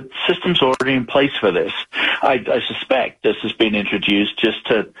 The system's already in place for this. I suspect this has been introduced just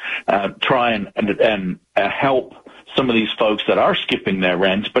to try and help some of these folks that are skipping their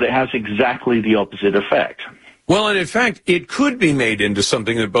rent, but it has exactly the opposite effect. Well, and in fact, it could be made into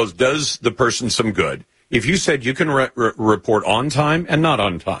something that both does the person some good. If you said you can report on time and not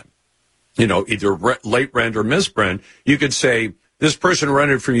on time, you know, either late rent or missed rent, you could say, this person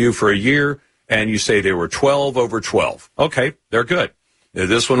rented from you for a year, and you say they were 12 over 12. Okay, they're good.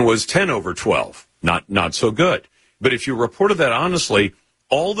 This one was 10 over 12. Not so good. But if you reported that honestly,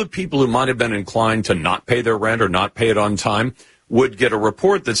 all the people who might have been inclined to not pay their rent or not pay it on time would get a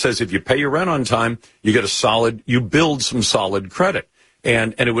report that says if you pay your rent on time, you build some solid credit.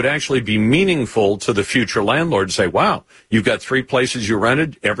 And it would actually be meaningful to the future landlord to say, wow, you've got 3 places you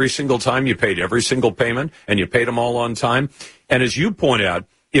rented. Every single time you paid every single payment and you paid them all on time. And as you point out,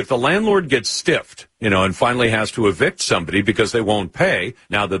 if the landlord gets stiffed, and finally has to evict somebody because they won't pay,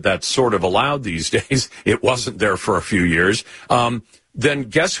 now that that's sort of allowed these days, it wasn't there for a few years, then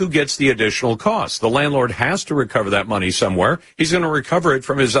guess who gets the additional cost? The landlord has to recover that money somewhere. He's going to recover it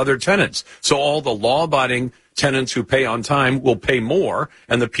from his other tenants. So all the law-abiding tenants who pay on time will pay more,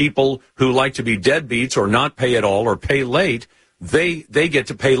 and the people who like to be deadbeats or not pay at all or pay late, they get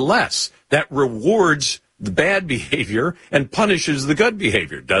to pay less. That rewards the bad behavior and punishes the good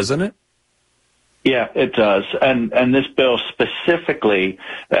behavior, doesn't it? Yeah, it does. And this bill specifically,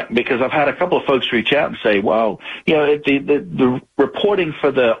 because I've had a couple of folks reach out and say, well, the reporting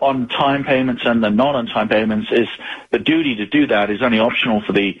for the on-time payments and the non-on-time payments is the duty to do that is only optional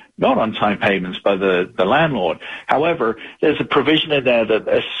for the not-on-time payments by the landlord. However, there's a provision in there that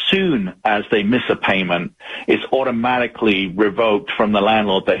as soon as they miss a payment, it's automatically revoked from the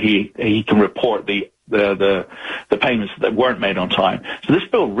landlord that he can report the payments that weren't made on time. So this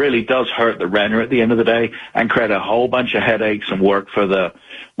bill really does hurt the renter at the end of the day and create a whole bunch of headaches and work for the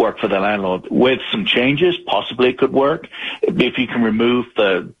work for the landlord. With some changes, possibly it could work. If you can remove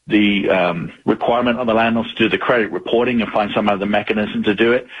the requirement on the landlords to do the credit reporting and find some other mechanism to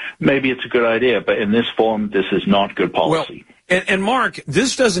do it, maybe it's a good idea. But in this form, this is not good policy. Well, and Mark,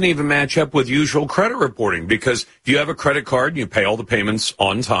 this doesn't even match up with usual credit reporting, because if you have a credit card and you pay all the payments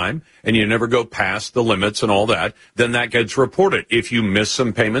on time and you never go past the limits and all that, then that gets reported. If you miss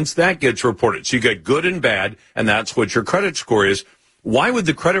some payments, that gets reported. So you get good and bad, and that's what your credit score is. Why would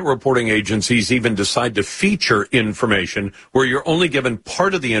the credit reporting agencies even decide to feature information where you're only given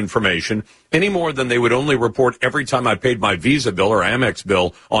part of the information, any more than they would only report every time I paid my Visa bill or Amex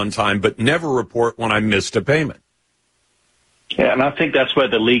bill on time, but never report when I missed a payment? Yeah, and I think that's where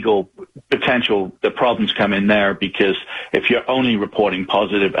the legal potential, the problems come in there, because if you're only reporting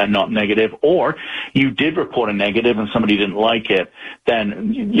positive and not negative, or you did report a negative and somebody didn't like it,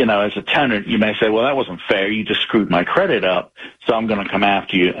 then, you know, as a tenant, you may say, well, that wasn't fair. You just screwed my credit up, so I'm going to come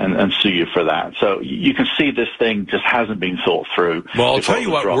after you and sue you for that. So you can see this thing just hasn't been thought through. Well, I'll tell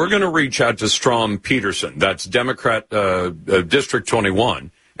you what, we're going to reach out to Strom Peterson. That's Democrat District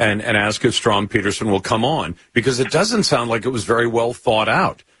 21. And ask if Strom Peterson will come on, because it doesn't sound like it was very well thought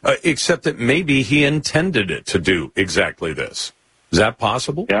out, except that maybe he intended it to do exactly this. Is that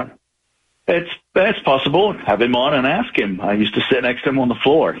possible? Yeah, it's possible. Have him on and ask him. I used to sit next to him on the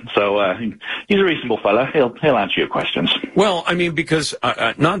floor, so he's a reasonable fella. He'll answer your questions. Well, I mean, because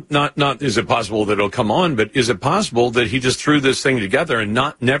not is it possible that he'll come on, but is it possible that he just threw this thing together and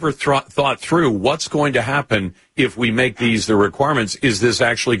never thought through what's going to happen if we make these the requirements? Is this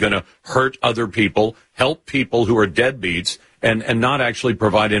actually going to hurt other people, help people who are deadbeats, and not actually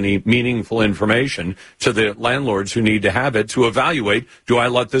provide any meaningful information to the landlords who need to have it to evaluate, do I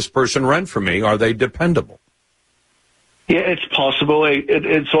let this person rent for me? Are they dependable? Yeah, it's possible.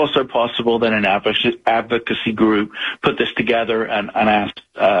 It's also possible that an advocacy group put this together and asked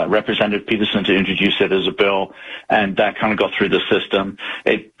Representative Peterson to introduce it as a bill, and that kind of got through the system.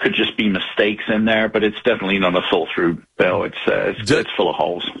 It could just be mistakes in there, but it's definitely not a full-through bill. It's full of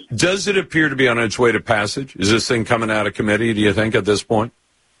holes. Does it appear to be on its way to passage? Is this thing coming out of committee, do you think, at this point?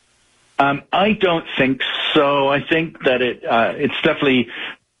 I don't think so. I think that it's definitely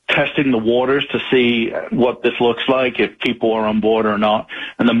testing the waters to see what this looks like, if people are on board or not.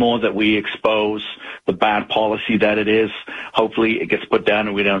 And the more that we expose the bad policy that it is, hopefully it gets put down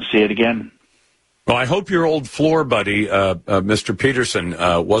and we don't see it again. Well, I hope your old floor buddy, Mr. Peterson,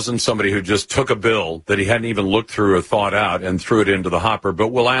 wasn't somebody who just took a bill that he hadn't even looked through or thought out and threw it into the hopper. But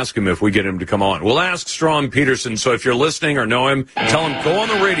we'll ask him if we get him to come on. We'll ask Strom Peterson. So if you're listening or know him, tell him, go on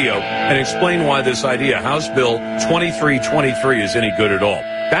the radio and explain why this idea, House Bill 2323, is any good at all.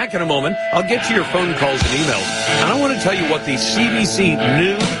 Back in a moment, I'll get to your phone calls and emails. And I want to tell you what the CDC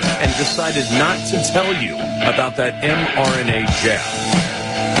knew and decided not to tell you about that mRNA jab.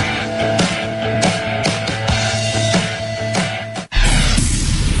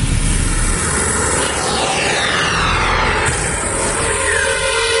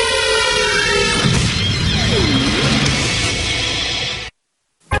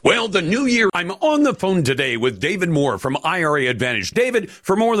 Well, the new year, I'm on the phone today with David Moore from IRA Advantage. David,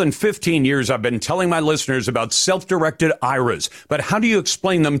 for more than 15 years, I've been telling my listeners about self-directed IRAs, but how do you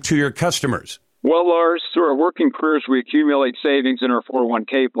explain them to your customers? Well, Lars, through our working careers, we accumulate savings in our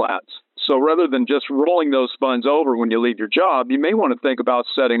 401k plans. So rather than just rolling those funds over when you leave your job, you may want to think about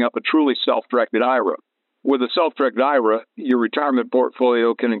setting up a truly self-directed IRA. With a self-directed IRA, your retirement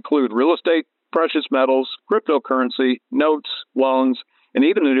portfolio can include real estate, precious metals, cryptocurrency, notes, loans, and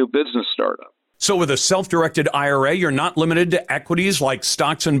even a new business startup. So with a self-directed IRA, you're not limited to equities like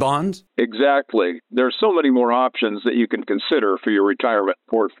stocks and bonds? Exactly. There are so many more options that you can consider for your retirement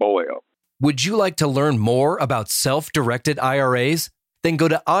portfolio. Would you like to learn more about self-directed IRAs? Then go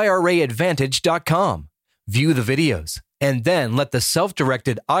to IRAadvantage.com, view the videos, and then let the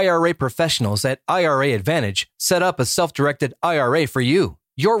self-directed IRA professionals at IRA Advantage set up a self-directed IRA for you.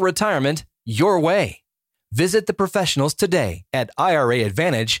 Your retirement, your way. Visit the professionals today at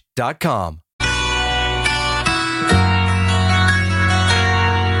IRAadvantage.com.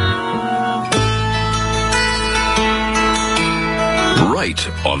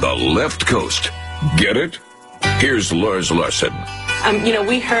 Right on the left coast. Get it? Here's Lars Larson.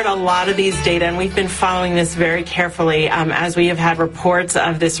 We heard a lot of these data, and we've been following this very carefully as we have had reports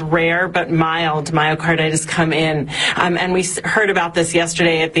of this rare but mild myocarditis come in. And we heard about this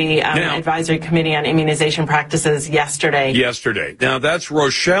yesterday at the Advisory Committee on Immunization Practices yesterday. Now, that's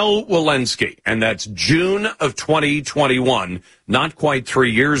Rochelle Walensky, and that's June of 2021, not quite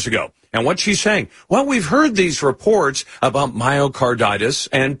 3 years ago. And what's she saying? Well, we've heard these reports about myocarditis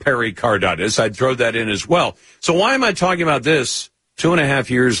and pericarditis. I'd throw that in as well. So why am I talking about this 2.5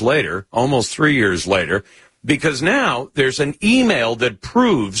 years later, almost 3 years later, because now there's an email that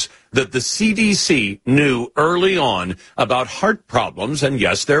proves that the CDC knew early on about heart problems, and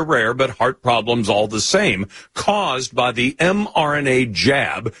yes, they're rare, but heart problems all the same, caused by the mRNA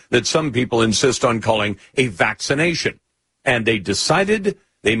jab that some people insist on calling a vaccination. And they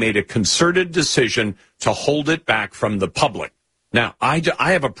made a concerted decision to hold it back from the public. Now, I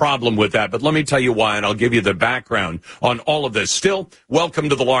have a problem with that, but let me tell you why, and I'll give you the background on all of this. Still, welcome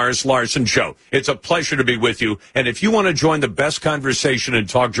to the Larson Show. It's a pleasure to be with you. And if you want to join the best conversation in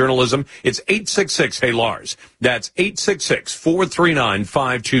talk journalism, it's 866-HEY-LARS. That's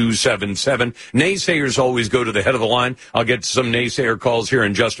 866-439-5277. Naysayers always go to the head of the line. I'll get some naysayer calls here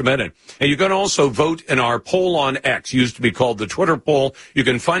in just a minute. And you can also vote in our poll on X, used to be called the Twitter poll. You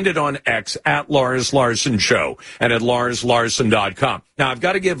can find it on X at Lars Larson Show and at LarsLarson.com. Now, I've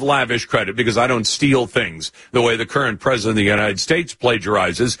got to give lavish credit because I don't steal things the way the current president of the United States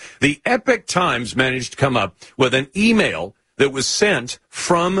plagiarizes. The Epoch Times managed to come up with an email that was sent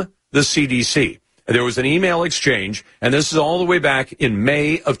from the CDC. There was an email exchange, and this is all the way back in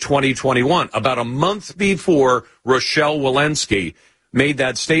May of 2021, about a month before Rochelle Walensky made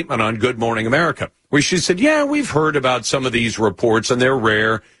that statement on Good Morning America, where she said, yeah, we've heard about some of these reports, and they're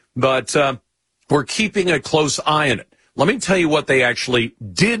rare, but we're keeping a close eye on it. Let me tell you what they actually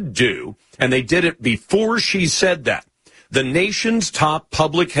did do, and they did it before she said that. The nation's top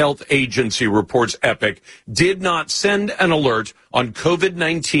public health agency, reports Epic, did not send an alert on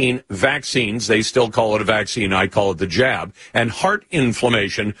COVID-19 vaccines. They still call it a vaccine. I call it the jab, and heart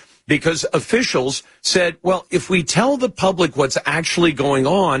inflammation, because officials said, well, if we tell the public what's actually going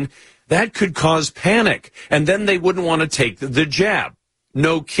on, that could cause panic, and then they wouldn't want to take the jab.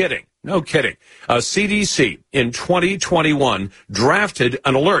 No kidding. No kidding. CDC in 2021 drafted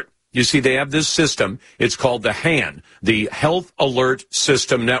an alert. You see, they have this system. It's called the HAN, the Health Alert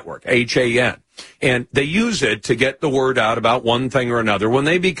System Network, HAN. And they use it to get the word out about one thing or another. When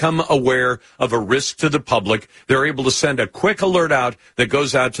they become aware of a risk to the public, they're able to send a quick alert out that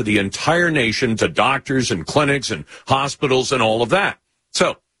goes out to the entire nation, to doctors and clinics and hospitals and all of that.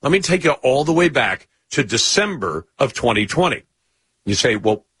 So let me take you all the way back to December of 2020. You say,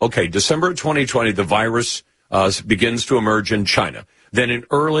 well, okay, December of 2020, the virus begins to emerge in China. Then in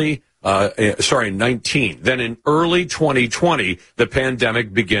early 2020, the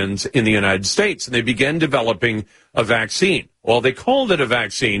pandemic begins in the United States, and they began developing a vaccine. Well, they called it a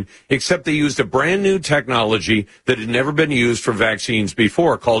vaccine, except they used a brand new technology that had never been used for vaccines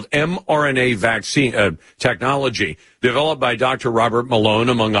before, called mRNA vaccine technology, developed by Dr. Robert Malone,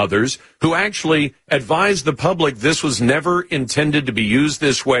 among others, who actually advised the public this was never intended to be used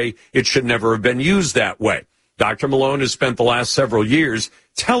this way. It should never have been used that way. Dr. Malone has spent the last several years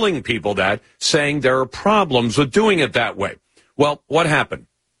telling people that, saying there are problems with doing it that way. Well, what happened?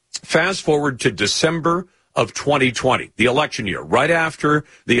 Fast forward to December of 2020, the election year, right after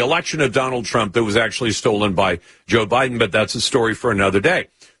the election of Donald Trump that was actually stolen by Joe Biden, but that's a story for another day.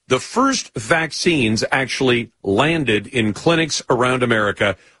 The first vaccines actually landed in clinics around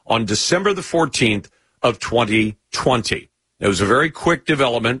America on December the 14th of 2020. It was a very quick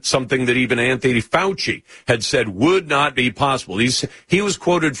development, something that even Anthony Fauci had said would not be possible. He was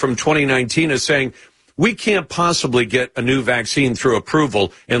quoted from 2019 as saying, we can't possibly get a new vaccine through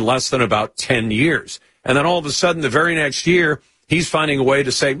approval in less than about 10 years. And then all of a sudden, the very next year, he's finding a way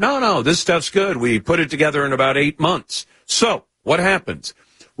to say, no, this stuff's good. We put it together in about 8 months. So what happens?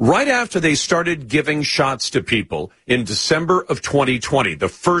 Right after they started giving shots to people in December of 2020, the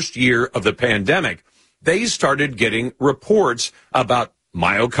first year of the pandemic, they started getting reports about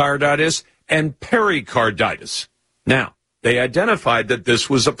myocarditis and pericarditis. Now, they identified that this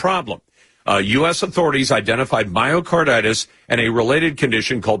was a problem. U.S. authorities identified myocarditis and a related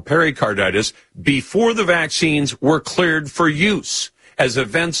condition called pericarditis before the vaccines were cleared for use as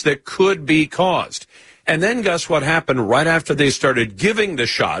events that could be caused. And then guess what happened right after they started giving the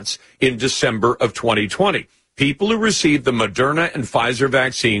shots in December of 2020? People who received the Moderna and Pfizer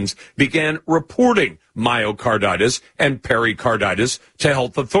vaccines began reporting myocarditis and pericarditis to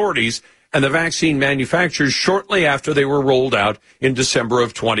health authorities and the vaccine manufacturers shortly after they were rolled out in December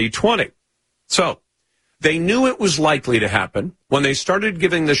of 2020. So they knew it was likely to happen. When they started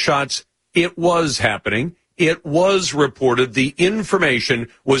giving the shots, it was happening. It was reported. The information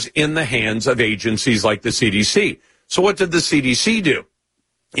was in the hands of agencies like the CDC. So what did the CDC do?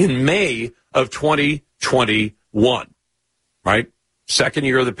 In May of 2021, right? Second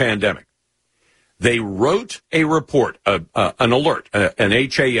year of the pandemic. They wrote a report, an alert, an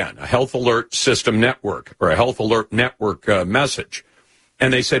HAN, a Health Alert System Network, or a Health Alert Network message.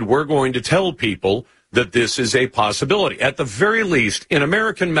 And they said, we're going to tell people that this is a possibility. At the very least, in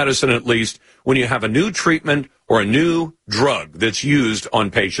American medicine at least, when you have a new treatment or a new drug that's used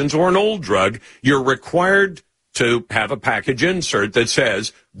on patients or an old drug, you're required to have a package insert that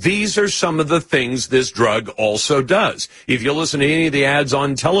says, these are some of the things this drug also does. If you listen to any of the ads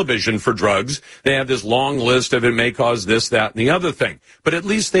on television for drugs, they have this long list of it may cause this, that, and the other thing. But at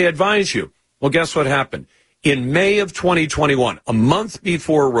least they advise you. Well, guess what happened? In May of 2021, a month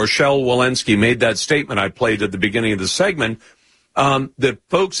before Rochelle Walensky made that statement I played at the beginning of the segment, the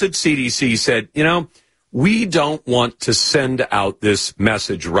folks at CDC said, we don't want to send out this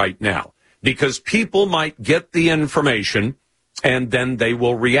message right now, because people might get the information and then they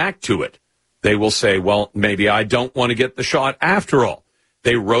will react to it. They will say, well, maybe I don't want to get the shot after all.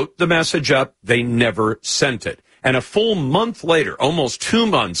 They wrote the message up. They never sent it. And a full month later, almost 2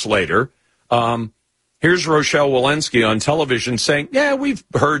 months later, here's Rochelle Walensky on television saying, yeah, we've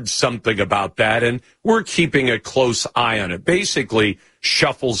heard something about that and we're keeping a close eye on it. Basically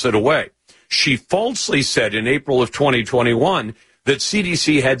shuffles it away. She falsely said in April of 2021 that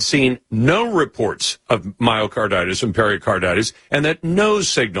CDC had seen no reports of myocarditis and pericarditis and that no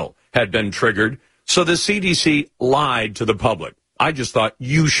signal had been triggered. So the CDC lied to the public. I just thought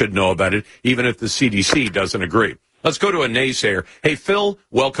you should know about it, even if the CDC doesn't agree. Let's go to a naysayer. Hey, Phil,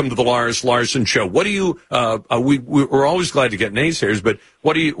 welcome to the Lars Larson Show. What do you, we're always glad to get naysayers, but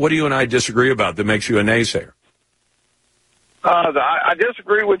what do you and I disagree about that makes you a naysayer? I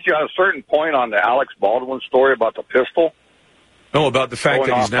disagree with you on a certain point on the Alex Baldwin story about the pistol. Oh, about the fact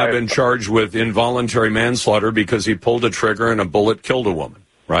that he's now been charged with involuntary manslaughter because he pulled a trigger and a bullet killed a woman,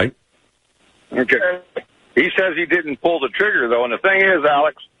 right? Okay. He says he didn't pull the trigger, though. And the thing is,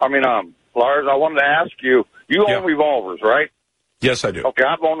 Lars, I wanted to ask you, you own revolvers, right? Yes, I do. Okay,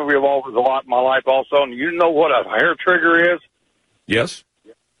 I've owned revolvers a lot in my life also. And you know what a hair trigger is? Yes.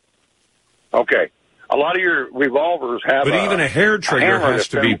 Okay. A lot of your revolvers have But even a hair trigger has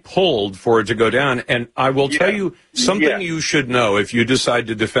to be pulled for it to go down. And I will tell you something you should know if you decide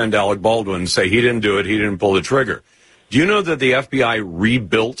to defend Alec Baldwin and say he didn't do it, he didn't pull the trigger. Do you know that the FBI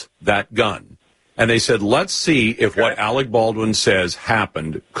rebuilt that gun? And they said, let's see if what Alec Baldwin says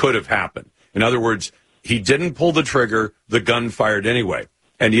happened could have happened. In other words, he didn't pull the trigger, the gun fired anyway.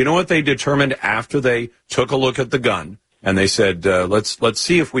 And you know what they determined after they took a look at the gun? And they said, let's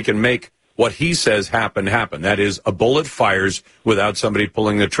see if we can make what he says happen. That is, a bullet fires without somebody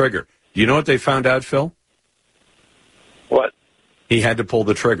pulling the trigger. Do you know what they found out, Phil? What? He had to pull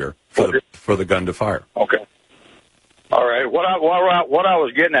the trigger for the gun to fire. Okay. All right. What I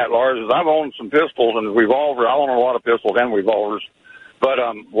was getting at, Lars, is I've owned some pistols and revolvers. I own a lot of pistols and revolvers. But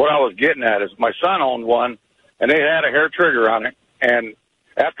what I was getting at is my son owned one, and they had a hair trigger on it. And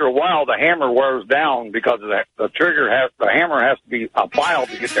after a while, the hammer wears down because of the hammer has to be a file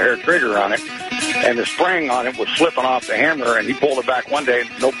to get the hair trigger on it. And the spring on it was slipping off the hammer, and he pulled it back one day,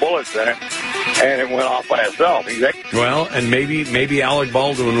 no bullets in it, and it went off by itself. Well, and maybe Alec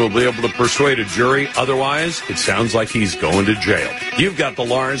Baldwin will be able to persuade a jury. Otherwise, it sounds like he's going to jail. You've got the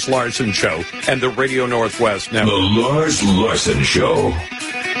Lars Larson Show and the Radio Northwest Network. The Lars Larson Show.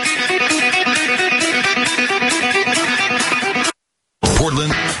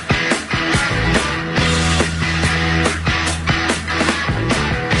 Portland.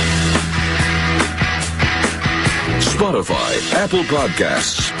 Spotify, Apple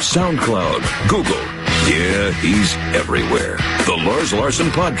Podcasts, SoundCloud, Google. Yeah, he's everywhere. The Lars Larson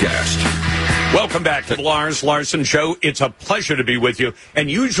Podcast. Welcome back to the Lars Larson Show. It's a pleasure to be with you.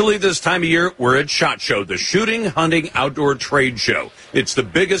 And usually this time of year, we're at SHOT Show, the Shooting, Hunting, Outdoor Trade Show. It's the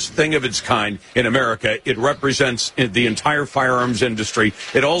biggest thing of its kind in America. It represents the entire firearms industry.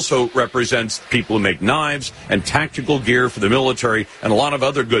 It also represents people who make knives and tactical gear for the military and a lot of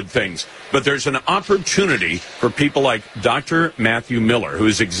other good things. But there's an opportunity for people like Dr. Matthew Miller, who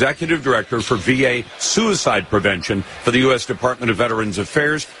is Executive Director for VA Suicide Prevention for the U.S. Department of Veterans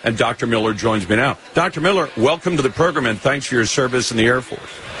Affairs, and Dr. Miller joins me now. Dr. Miller, welcome to the program, and thanks for your service in the Air Force.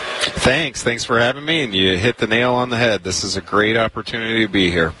 Thanks for having me, and you hit the nail on the head. This is a great opportunity to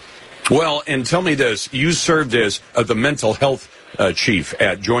be here. Well, and tell me this. You served as the mental health chief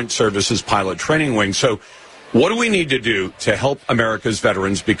at Joint Services Pilot Training Wing. So what do we need to do to help America's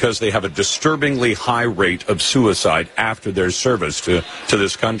veterans because they have a disturbingly high rate of suicide after their service to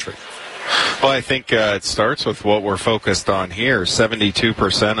this country? Well, I think it starts with what we're focused on here.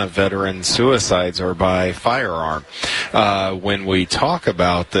 72% of veteran suicides are by firearm. When we talk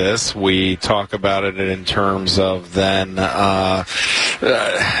about this, we talk about it in terms of then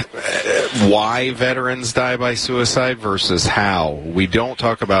why veterans die by suicide versus how. We don't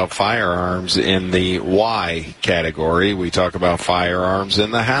talk about firearms in the why category. We talk about firearms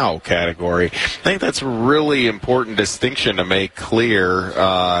in the how category. I think that's a really important distinction to make clear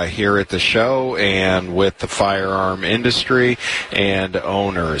here at the show and with the firearm industry and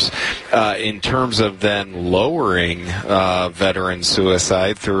owners. In terms of then lowering veteran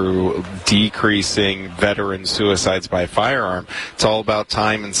suicide through decreasing veteran suicides by firearm, it's all about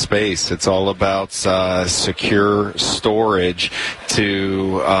time and space. It's all about secure storage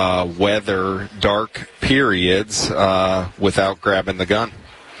to weather dark periods without grabbing the gun.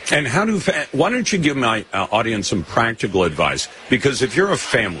 And why don't you give my audience some practical advice? Because if you're a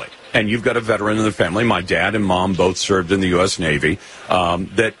family and you've got a veteran in the family, my dad and mom both served in the U.S. Navy,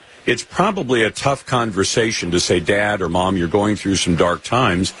 that it's probably a tough conversation to say, Dad or Mom, you're going through some dark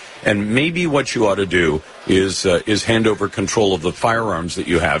times, and maybe what you ought to do is hand over control of the firearms that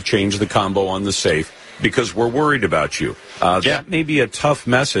you have, change the combo on the safe, because we're worried about you. That may be a tough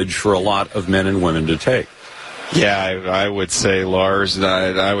message for a lot of men and women to take. Yeah, I would say, Lars,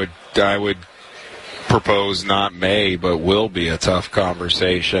 I would propose not may, but will be a tough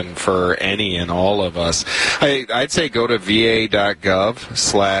conversation for any and all of us. I'd say go to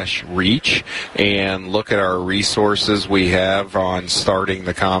va.gov/reach and look at our resources we have on starting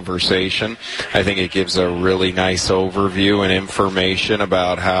the conversation. I think it gives a really nice overview and information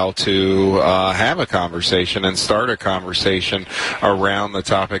about how to have a conversation and start a conversation around the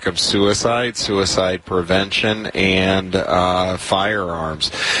topic of suicide prevention, and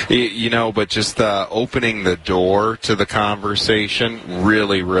firearms. But just opening the door to the conversation,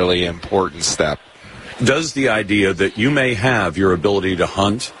 really, really important step. Does the idea that you may have your ability to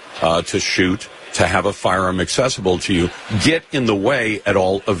hunt, to shoot, to have a firearm accessible to you get in the way at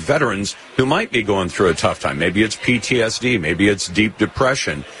all of veterans who might be going through a tough time? Maybe it's PTSD, maybe it's deep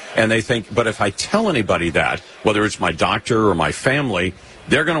depression, and they think, but if I tell anybody that, whether it's my doctor or my family,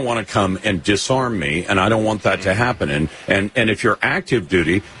 they're going to want to come and disarm me, and I don't want that to happen. And if you're active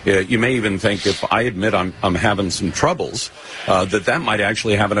duty, you may even think, if I admit I'm having some troubles, that might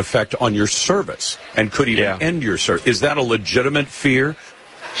actually have an effect on your service and could even end your service. Is that a legitimate fear?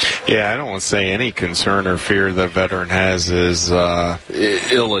 Yeah, I don't want to say any concern or fear the veteran has is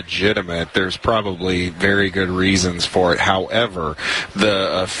illegitimate. There's probably very good reasons for it. However,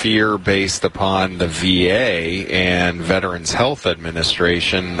 the fear based upon the VA and Veterans Health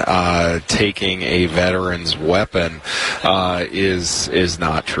Administration taking a veteran's weapon is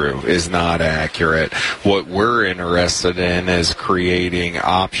not true, is not accurate. What we're interested in is creating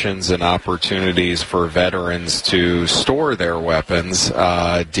options and opportunities for veterans to store their weapons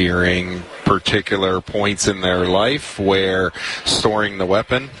during particular points in their life where storing the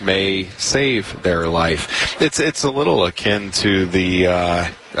weapon may save their life. It's a little akin to the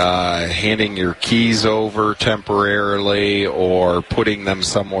handing your keys over temporarily or putting them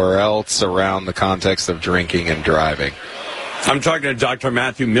somewhere else around the context of drinking and driving. I'm talking to Dr.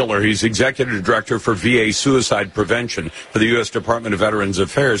 Matthew Miller. He's Executive Director for VA Suicide Prevention for the U.S. Department of Veterans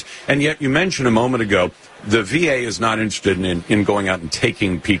Affairs. And yet you mentioned a moment ago, the VA is not interested in going out and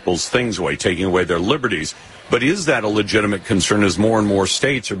taking people's things away, taking away their liberties. But is that a legitimate concern as more and more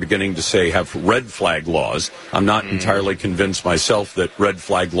states are beginning to say have red flag laws? I'm not entirely convinced myself that red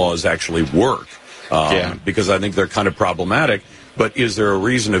flag laws actually work because I think they're kind of problematic. But is there a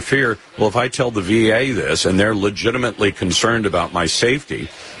reason to fear, well, if I tell the VA this and they're legitimately concerned about my safety,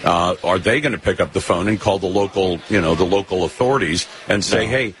 are they going to pick up the phone and call the local authorities and say,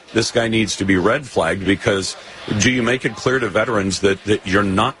 hey, this guy needs to be red flagged? Because do you make it clear to veterans that you're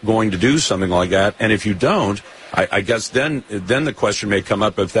not going to do something like that? And if you don't, I guess then the question may come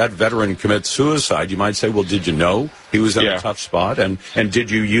up, if that veteran commits suicide, you might say, well, did you know he was in a tough spot? And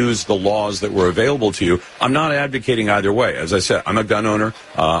did you use the laws that were available to you? I'm not advocating either way. As I said, I'm a gun owner.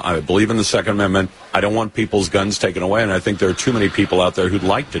 I believe in the Second Amendment. I don't want people's guns taken away, and I think there are too many people out there who'd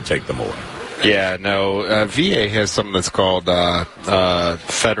like to take them away. Yeah, no, VA has something that's called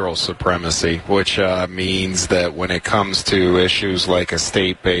federal supremacy, which means that when it comes to issues like a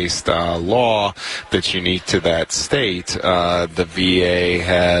state-based law that's unique to that state, the VA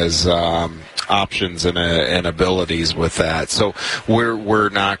has options and abilities with that. So we're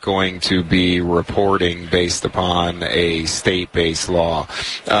not going to be reporting based upon a state-based law.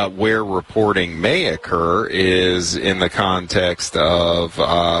 Where reporting may occur is in the context of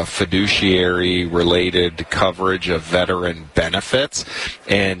fiduciary-related coverage of veteran benefits.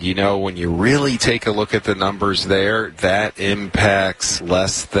 And, when you really take a look at the numbers there, that impacts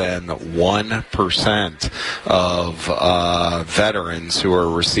less than 1% of veterans who are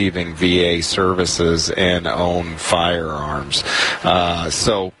receiving VA services and own firearms.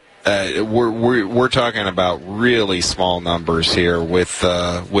 We're talking about really small numbers here with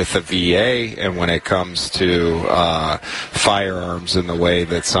the VA, and when it comes to firearms in the way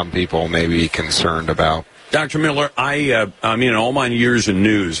that some people may be concerned about. Dr. Miller, I mean, in all my years in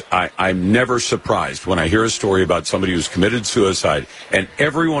news, I'm never surprised when I hear a story about somebody who's committed suicide, and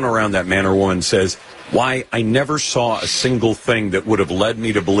everyone around that man or woman says, why, I never saw a single thing that would have led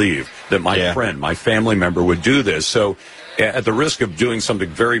me to believe that my friend, my family member would do this. So at the risk of doing something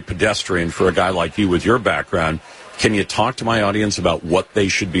very pedestrian for a guy like you with your background, can you talk to my audience about what they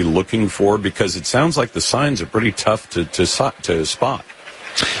should be looking for? Because it sounds like the signs are pretty tough to spot.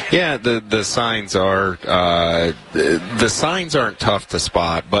 Yeah, the signs are the signs aren't tough to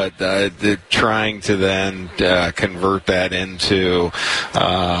spot, but trying to then convert that into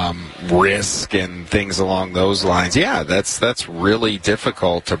risk and things along those lines. Yeah, that's really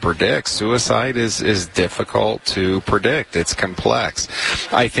difficult to predict. Suicide is difficult to predict. It's complex.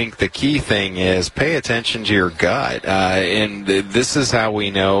 I think the key thing is pay attention to your gut, and this is how we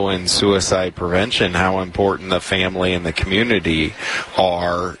know in suicide prevention how important the family and the community are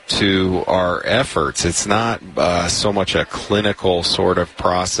to our efforts. It's not so much a clinical sort of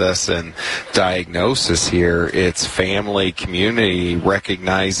process and diagnosis here. It's family, community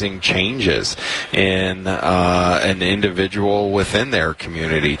recognizing changes in an individual within their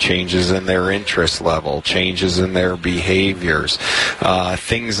community, changes in their interest level, changes in their behaviors,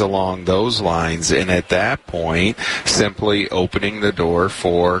 things along those lines. And at that point, simply opening the door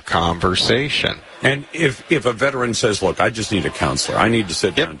for conversation. And if a veteran says, "Look, I just need a counselor. I need to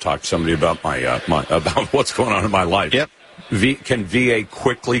sit down and talk to somebody about about what's going on in my life," can VA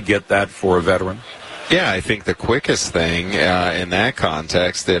quickly get that for a veteran? Yeah, I think the quickest thing in that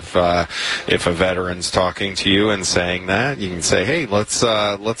context, if a veteran's talking to you and saying that, you can say, "Hey, let's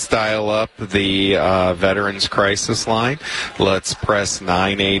dial up the Veterans Crisis Line. Let's press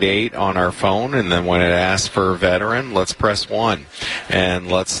 988 on our phone, and then when it asks for a veteran, let's press 1,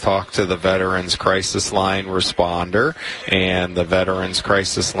 and let's talk to the Veterans Crisis Line responder, and the Veterans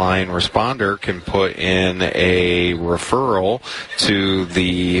Crisis Line responder can put in a referral to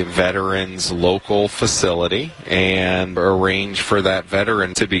the veteran's local facility and arrange for that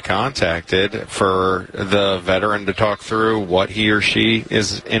veteran to be contacted for the veteran to talk through what he or she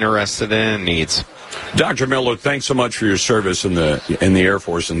is interested in and needs." Dr. Miller, thanks so much for your service in the Air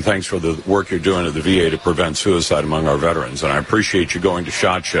Force, and thanks for the work you're doing at the VA to prevent suicide among our veterans. And I appreciate you going to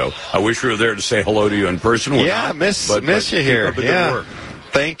SHOT Show. I wish we were there to say hello to you in person. Miss you here. Yeah.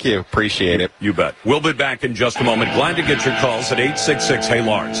 Thank you. Appreciate it. You bet. We'll be back in just a moment. Glad to get your calls at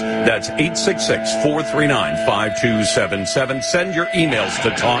 866-HEY-LARS. That's 866-439-5277. Send your emails to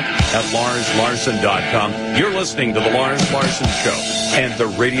talk@LarsLarson.com. You're listening to The Lars Larson Show and the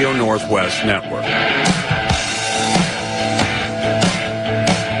Radio Northwest Network.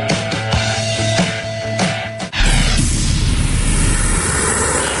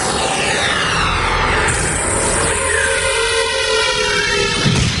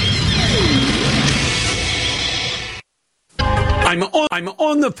 I'm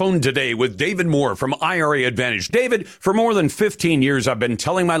on the phone today with David Moore from IRA Advantage. David, for more than 15 years, I've been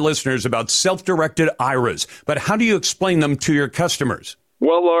telling my listeners about self-directed IRAs, but how do you explain them to your customers?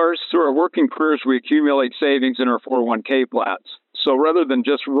 Well, Lars, through our working careers, we accumulate savings in our 401k plans. So rather than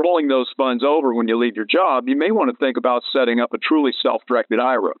just rolling those funds over when you leave your job, you may want to think about setting up a truly self-directed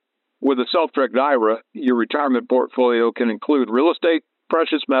IRA. With a self-directed IRA, your retirement portfolio can include real estate,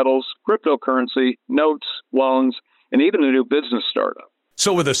 precious metals, cryptocurrency, notes, loans, and even a new business startup.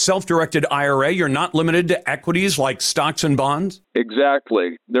 So with a self-directed IRA, you're not limited to equities like stocks and bonds?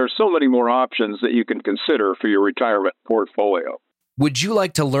 Exactly. There are so many more options that you can consider for your retirement portfolio. Would you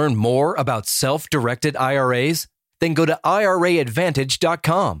like to learn more about self-directed IRAs? Then go to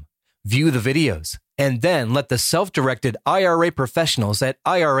IRAadvantage.com, view the videos, and then let the self-directed IRA professionals at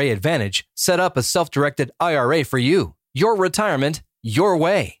IRA Advantage set up a self-directed IRA for you. Your retirement, your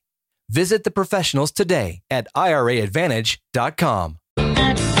way. Visit the professionals today at IRAadvantage.com.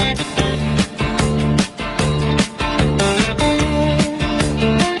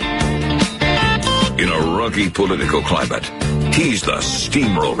 In a rocky political climate, he's the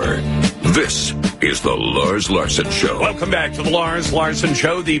steamroller. This is the Lars Larson Show. Welcome back to the Lars Larson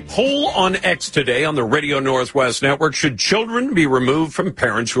Show. The poll on X today on the Radio Northwest Network: should children be removed from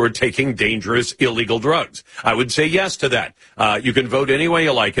parents who are taking dangerous illegal drugs? I would say yes to that. You can vote any way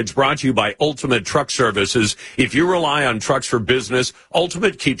you like. It's brought to you by Ultimate Truck Services. If you rely on trucks for business,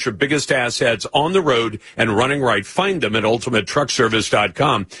 Ultimate keeps your biggest assets on the road and running right. Find them at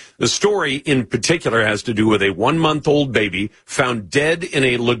ultimatetruckservice.com. The story in particular has to do with a 1-month-old baby found dead in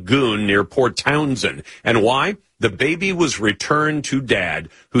a lagoon near near Port Townsend. And why? The baby was returned to dad,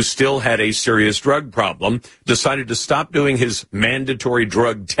 who still had a serious drug problem, decided to stop doing his mandatory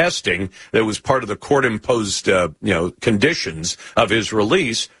drug testing that was part of the court-imposed, conditions of his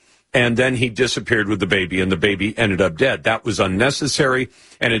release. And then he disappeared with the baby, and the baby ended up dead. That was unnecessary,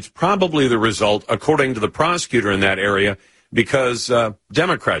 and it's probably the result, according to the prosecutor in that area, because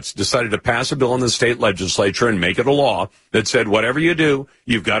Democrats decided to pass a bill in the state legislature and make it a law that said, whatever you do,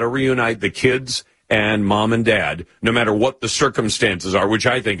 you've got to reunite the kids and mom and dad, no matter what the circumstances are, which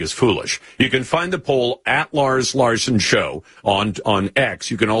I think is foolish. You can find the poll at Lars Larson Show on X.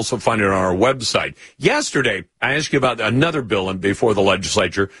 You can also find it on our website. Yesterday, I asked you about another bill before the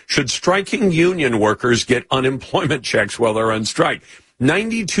legislature. Should striking union workers get unemployment checks while they're on strike?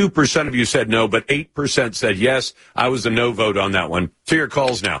 92% of you said no, but 8% said yes. I was a no vote on that one. To your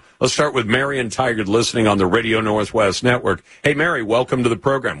calls now. Let's start with Mary and Tigard listening on the Radio Northwest Network. Hey, Mary, welcome to the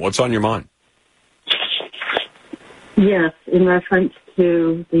program. What's on your mind? Yes, in reference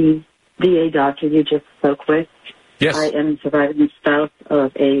to the VA doctor you just spoke with. Yes. I am surviving spouse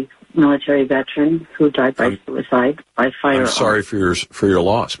of a military veteran who died by suicide by firearm. I'm sorry for your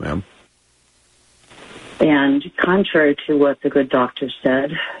loss, ma'am. And contrary to what the good doctor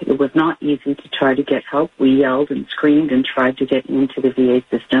said, it was not easy to try to get help. We yelled and screamed and tried to get into the VA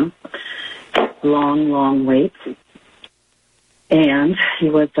system. Long waits. And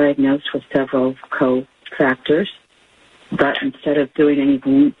he was diagnosed with several co-factors. But instead of doing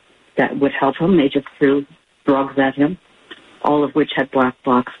anything that would help him, they just threw drugs at him, all of which had black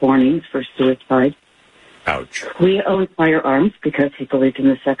box warnings for suicide. Ouch. We owned firearms because he believed in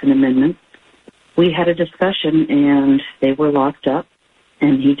the Second Amendment. We had a discussion, and they were locked up,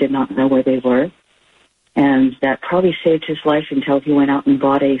 and he did not know where they were. And that probably saved his life until he went out and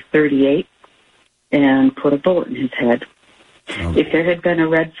bought a .38 and put a bullet in his head. Oh. If there had been a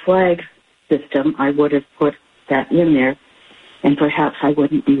red flag system, I would have put that in there, and perhaps I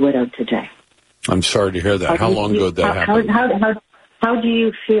wouldn't be widowed today. I'm sorry to hear that. How long ago did that happen? How do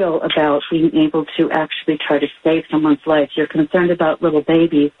you feel about being able to actually try to save someone's life? You're concerned about little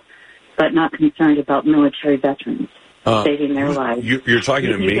babies, but not concerned about military veterans saving their lives. You're talking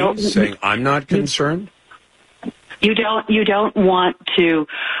to me, saying I'm not concerned? You don't want to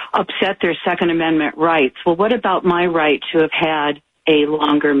upset their Second Amendment rights. Well, what about my right to have had a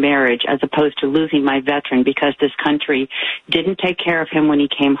longer marriage as opposed to losing my veteran because this country didn't take care of him when he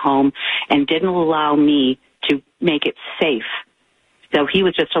came home and didn't allow me to make it safe. So he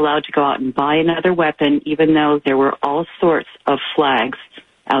was just allowed to go out and buy another weapon, even though there were all sorts of flags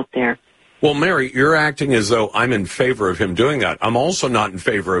out there. Well, Mary, you're acting as though I'm in favor of him doing that. I'm also not in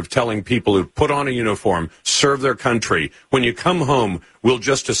favor of telling people who put on a uniform, serve their country, when you come home, we'll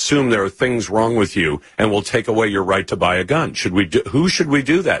just assume there are things wrong with you and we'll take away your right to buy a gun. Who should we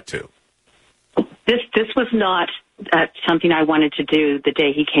do that to? This was not something I wanted to do the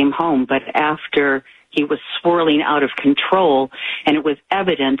day he came home, but after he was swirling out of control and it was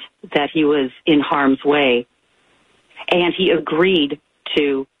evident that he was in harm's way, and he agreed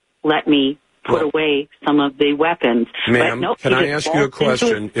to let me put away some of the weapons. Ma'am, can I ask you a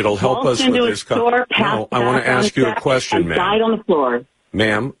question? It'll help us with this. No, I want to ask you a question, ma'am. Died on the floor.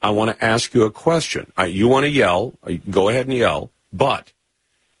 Ma'am, I want to ask you a question. You want to yell, go ahead and yell, but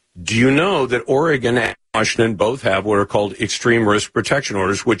do you know that Oregon and Washington both have what are called extreme risk protection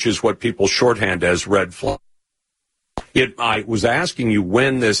orders, which is what people shorthand as red flag? I was asking you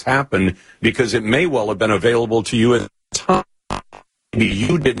when this happened because it may well have been available to you at the time. Maybe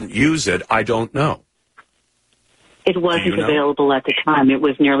you didn't use it. I don't know. It wasn't available at the time. It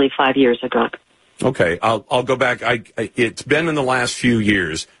was nearly 5 years ago. Okay, I'll go back. It's been in the last few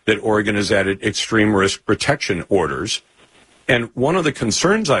years that Oregon has added extreme risk protection orders. And one of the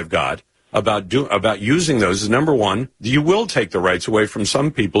concerns I've got about using those is, number one, you will take the rights away from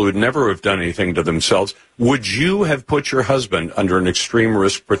some people who'd never have done anything to themselves. Would you have put your husband under an extreme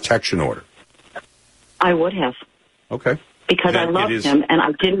risk protection order? I would have. Okay. Because I loved him, and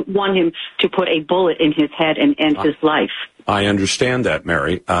I didn't want him to put a bullet in his head and end his life. I understand that,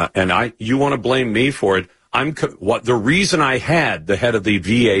 Mary, and you want to blame me for it. The reason I had the head of the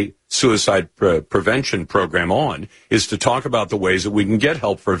VA suicide prevention program on is to talk about the ways that we can get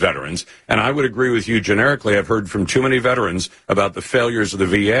help for veterans. And I would agree with you generically. I've heard from too many veterans about the failures of the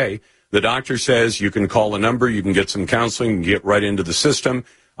VA. The doctor says you can call a number, you can get some counseling, and get right into the system.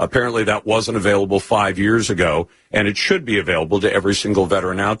 Apparently that wasn't available 5 years ago, and it should be available to every single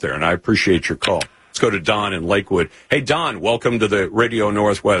veteran out there, and I appreciate your call. Let's go to Don in Lakewood. Hey, Don, welcome to the Radio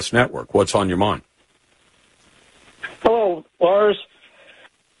Northwest Network. What's on your mind? Hello, Lars.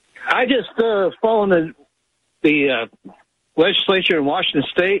 I just followed the legislature in Washington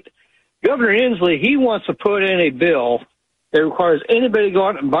State, Governor Inslee, he wants to put in a bill that requires anybody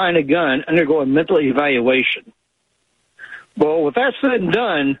going out and buying a gun undergo a mental evaluation. Well, with that said and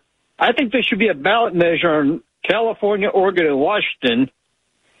done, I think there should be a ballot measure in California, Oregon, and Washington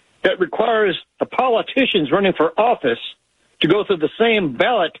that requires the politicians running for office to go through the same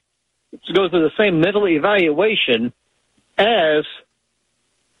ballot, to go through the same mental evaluation as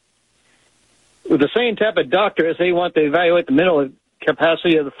with the same type of doctor as they want to evaluate the mental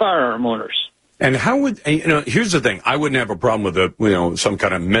capacity of the firearm owners. And how would, here's the thing. I wouldn't have a problem with some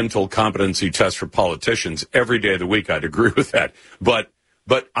kind of mental competency test for politicians every day of the week. I'd agree with that. But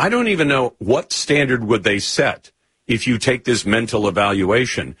I don't even know what standard would they set if you take this mental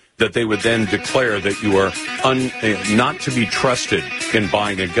evaluation that they would then declare that you are not to be trusted in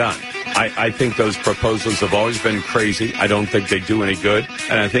buying a gun. I think those proposals have always been crazy. I don't think they do any good.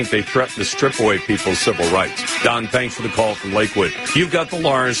 And I think they threaten to strip away people's civil rights. Don, thanks for the call from Lakewood. You've got the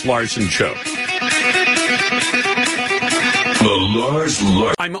Larson Show.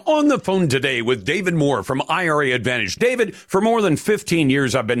 I'm on the phone today with David Moore from IRA Advantage. David, for more than 15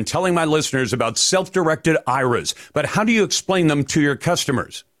 years, I've been telling my listeners about self-directed IRAs. But how do you explain them to your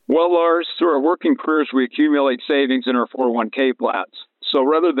customers? Well, Lars, through our working careers, we accumulate savings in our 401k plans. So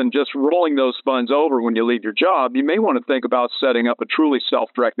rather than just rolling those funds over when you leave your job, you may want to think about setting up a truly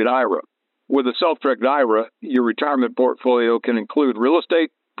self-directed IRA. With a self-directed IRA, your retirement portfolio can include real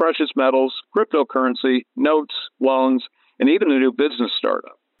estate, precious metals, cryptocurrency, notes, loans, and even a new business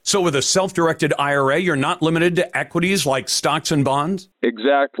startup. So with a self-directed IRA, you're not limited to equities like stocks and bonds?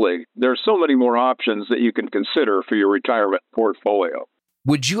 Exactly. There are so many more options that you can consider for your retirement portfolio.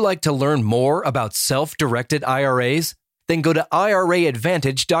 Would you like to learn more about self-directed IRAs? Then go to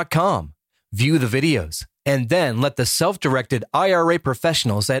IRAadvantage.com, view the videos, and then let the self-directed IRA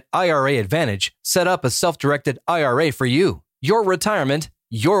professionals at IRA Advantage set up a self-directed IRA for you. Your retirement,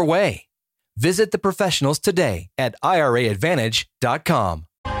 your way. Visit the professionals today at IRAadvantage.com.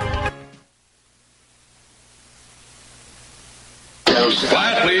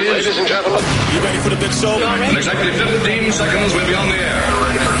 Quiet, please. Ladies and gentlemen. You ready for the big show? In exactly 15 seconds, we'll be on the air.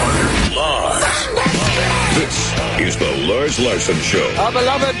 Lars. This is the Lars Larson Show. Our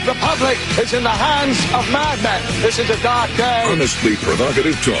beloved republic is in the hands of madmen. This is a dark day. Honestly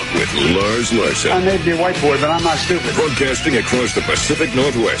provocative talk with Lars Larson. I may be a white boy, but I'm not stupid. Broadcasting across the Pacific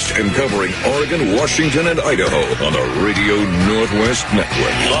Northwest and covering Oregon, Washington, and Idaho on the Radio Northwest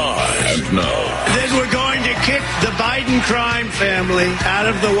Network. Lars. And now. Then we're going to kick the Biden crime family out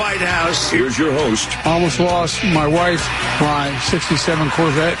of the White House. Here's your host. I almost lost my wife, my 67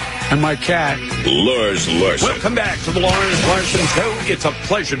 Corvette, and my cat. Lars Larson. Welcome back to the Lars Larson Show. It's a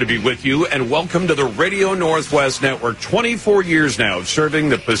pleasure to be with you, and welcome to the Radio Northwest Network. 24 years now of serving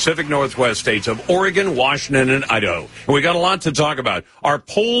the Pacific Northwest states of Oregon, Washington, and Idaho. And we got a lot to talk about. Our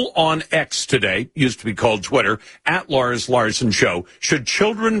poll on X today, used to be called Twitter, at Lars Larson Show. Should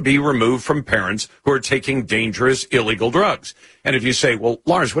children be removed from parents who are taking dangerous illegal drugs? And if you say, well,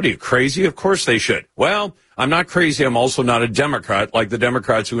 Lars, what are you, crazy? Of course they should. Well, I'm not crazy. I'm also not a Democrat like the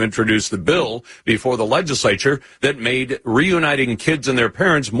Democrats who introduced the bill before the legislature that made reuniting kids and their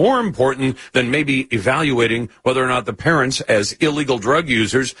parents more important than maybe evaluating whether or not the parents as illegal drug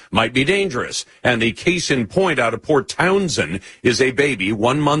users might be dangerous. And the case in point out of Port Townsend is a baby,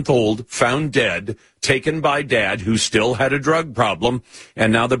 1 month old, found dead, taken by dad who still had a drug problem,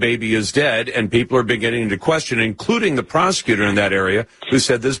 and now the baby is dead, and people are beginning to question, including the prosecutor in that area, who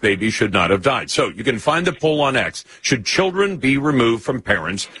said this baby should not have died. So you can find the poll on X. Should children be removed from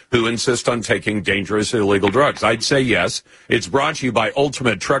parents who insist on taking dangerous illegal drugs? I'd say yes. It's brought to you by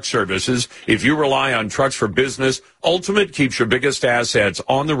Ultimate Truck Services. If you rely on trucks for business, Ultimate keeps your biggest assets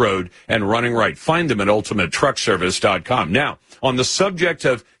on the road and running right. Find them at ultimatetruckservice.com. Now, on the subject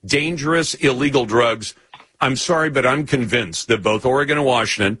of dangerous illegal drugs, I'm sorry, but I'm convinced that both Oregon and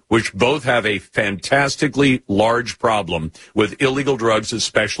Washington, which both have a fantastically large problem with illegal drugs,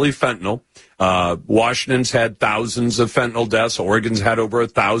 especially fentanyl. Washington's had thousands of fentanyl deaths. Oregon's had over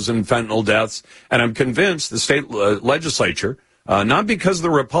 1,000 fentanyl deaths. And I'm convinced the state legislature, not because of the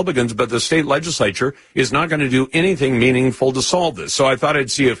Republicans, but the state legislature is not going to do anything meaningful to solve this. So I thought I'd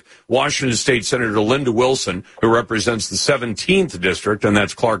see if Washington State Senator Linda Wilson, who represents the 17th district, and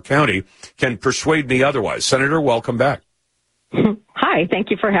that's Clark County, can persuade me otherwise. Senator, welcome back. Hi, thank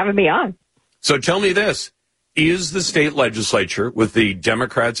you for having me on. So tell me this. Is the state legislature, with the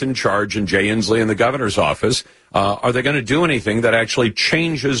Democrats in charge and Jay Inslee in the governor's office, are they going to do anything that actually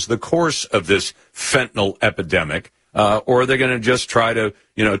changes the course of this fentanyl epidemic? Or are they going to just try to,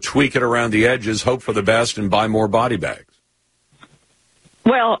 tweak it around the edges, hope for the best, and buy more body bags?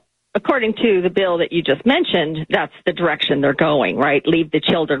 Well, according to the bill that you just mentioned, that's the direction they're going, right? Leave the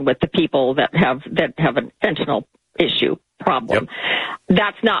children with the people that have a fentanyl issue problem. Yep.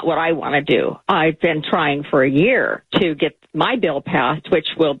 That's not what I want to do. I've been trying for a year to get my bill passed, which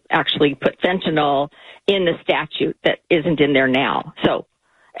will actually put fentanyl in the statute that isn't in there now. So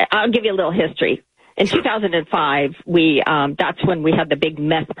I'll give you a little history. In 2005, that's when we had the big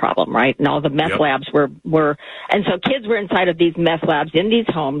meth problem, right? And all the meth labs were, and so kids were inside of these meth labs in these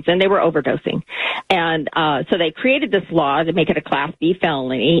homes, and they were overdosing. And so they created this law to make it a Class B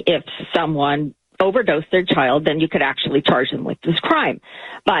felony. If someone overdosed their child, then you could actually charge them with this crime.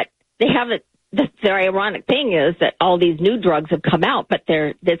 But they haven't. The ironic thing is that all these new drugs have come out, but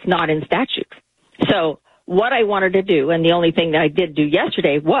it's not in statutes. So what I wanted to do, and the only thing that I did do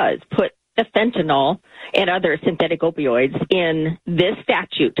yesterday, was put the fentanyl and other synthetic opioids in this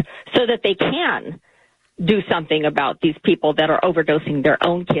statute so that they can do something about these people that are overdosing their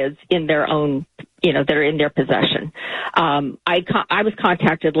own kids in their own, that are in their possession. I was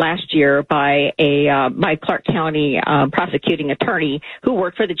contacted last year by my Clark County prosecuting attorney who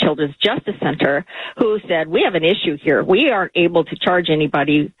worked for the Children's Justice Center, who said, we have an issue here. We aren't able to charge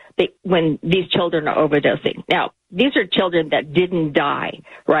anybody when these children are overdosing. Now, these are children that didn't die,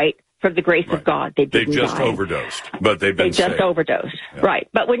 right? For the grace of God, they just die. Overdosed, but they've been saved. Overdosed, right?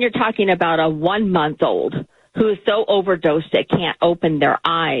 But when you're talking about a 1-month-old who is so overdosed they can't open their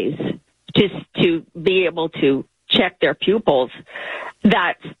eyes to be able to check their pupils,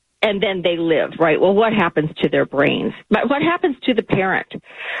 and then they live, right? Well, what happens to their brains? But what happens to the parent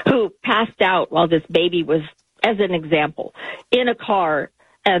who passed out while this baby was, as an example, in a car,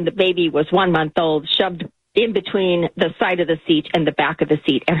 and the baby was 1 month old, shoved in between the side of the seat and the back of the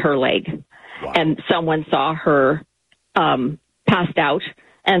seat and her leg. Wow. And someone saw her passed out,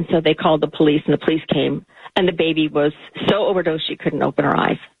 and so they called the police, and the police came, and the baby was so overdosed she couldn't open her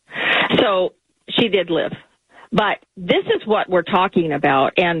eyes. So she did live. But this is what we're talking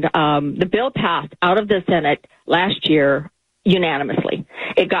about, and the bill passed out of the Senate last year unanimously.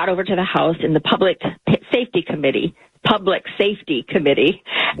 It got over to the House in the Public Safety Committee,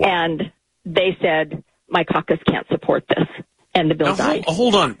 wow. And they said, my caucus can't support this, and the bill died.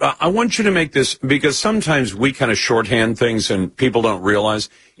 Hold on. I want you to make this, because sometimes we kind of shorthand things and people don't realize.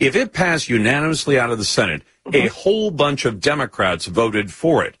 If it passed unanimously out of the Senate, a whole bunch of Democrats voted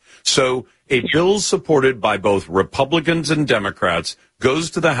for it. So a bill supported by both Republicans and Democrats goes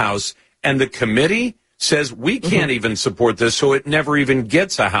to the House, and the committee says we can't even support this, so it never even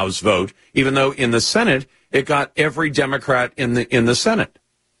gets a House vote, even though in the Senate it got every Democrat in the Senate.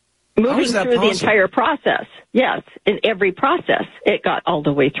 Moving through the entire process. Yes, in every process, it got all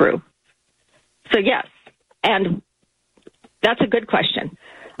the way through. So, yes, and that's a good question.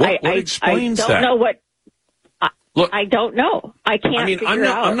 What explains I don't know what... Look, I don't know. I can't figure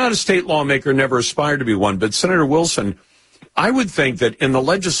out. I'm not a state lawmaker, never aspired to be one, but Senator Wilson, I would think that in the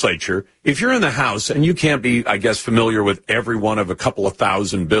legislature, if you're in the House and you can't be, I guess, familiar with every one of a couple of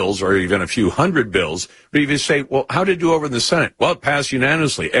thousand bills or even a few hundred bills, but if you say, well, how did it do over in the Senate? Well, it passed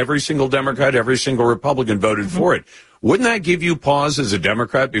unanimously. Every single Democrat, every single Republican voted for it. Wouldn't that give you pause as a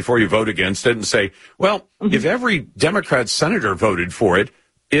Democrat before you vote against it and say, well, if every Democrat senator voted for it,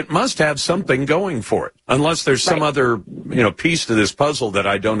 it must have something going for it, unless there's some other, piece to this puzzle that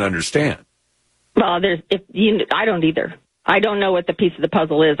I don't understand. Well, I don't either. I don't know what the piece of the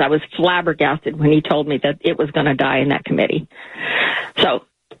puzzle is. I was flabbergasted when he told me that it was going to die in that committee. So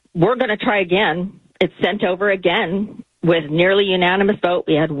we're going to try again. It's sent over again with nearly unanimous vote.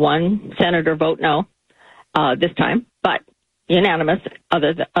 We had one senator vote no this time, but unanimous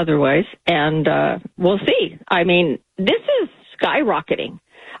otherwise. And we'll see. I mean, this is skyrocketing.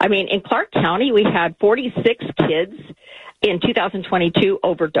 I mean, in Clark County, we had 46 kids in 2022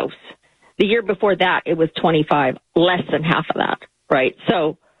 overdose. The year before that, it was 25, less than half of that, right?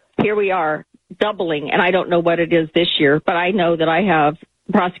 So here we are doubling, and I don't know what it is this year, but I know that I have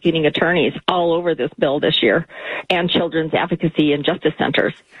prosecuting attorneys all over this bill this year and children's advocacy and justice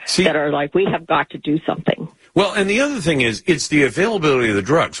centers that are like, we have got to do something. Well, and the other thing is, it's the availability of the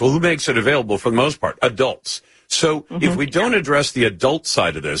drugs. Well, who makes it available for the most part? Adults. So if we don't address the adult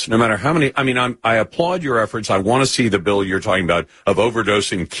side of this, no matter how many, I applaud your efforts. I want to see the bill you're talking about of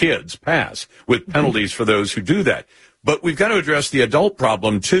overdosing kids pass with penalties for those who do that. But we've got to address the adult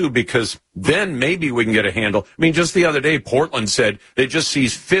problem, too, because then maybe we can get a handle. I mean, just the other day, Portland said they just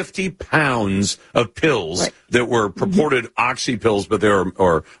seized 50 pounds of pills that were purported oxy pills, but they were,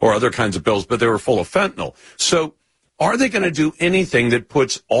 or other kinds of pills, but they were full of fentanyl. So are they going to do anything that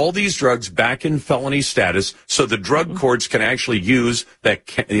puts all these drugs back in felony status so the drug courts can actually use that,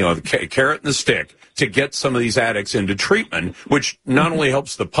 the carrot and the stick to get some of these addicts into treatment, which not only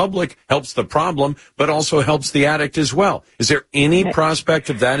helps the public, helps the problem, but also helps the addict as well. Is there any prospect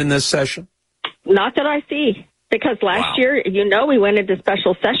of that in this session? Not that I see, because last year, we went into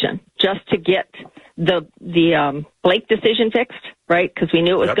special session just to get the Blake decision fixed, right? Because we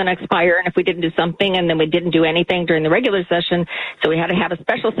knew it was going to expire, and if we didn't do something, and then we didn't do anything during the regular session, so we had to have a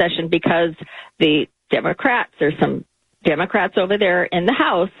special session because the Democrats, there's some Democrats over there in the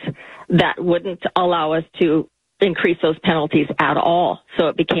House that wouldn't allow us to increase those penalties at all. So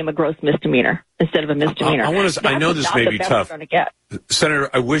it became a gross misdemeanor instead of a misdemeanor. I know this may be tough.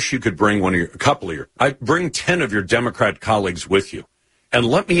 Senator, I wish you could bring bring 10 of your Democrat colleagues with you and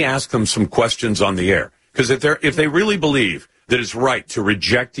let me ask them some questions on the air. Because if they really believe that it's right to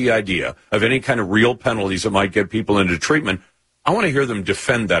reject the idea of any kind of real penalties that might get people into treatment, I want to hear them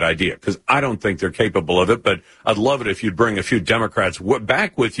defend that idea, because I don't think they're capable of it, but I'd love it if you'd bring a few Democrats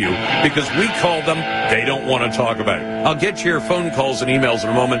back with you, because we call them, they don't want to talk about it. I'll get to your phone calls and emails in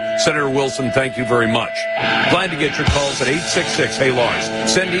a moment. Senator Wilson, thank you very much. Glad to get your calls at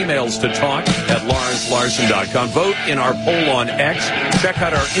 866-HEY-LARS. Send emails to talk@LarsLarson.com. Vote in our poll on X. Check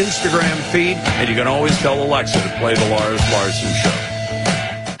out our Instagram feed, and you can always tell Alexa to play the Lars Larson Show.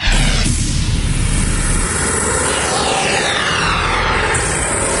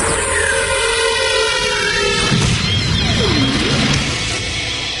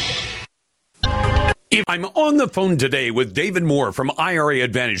 I'm on the phone today with David Moore from IRA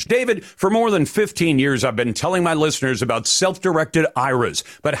Advantage. David, for more than 15 years, I've been telling my listeners about self-directed IRAs,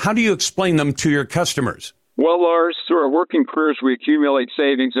 but how do you explain them to your customers? Well, Lars, through our working careers, we accumulate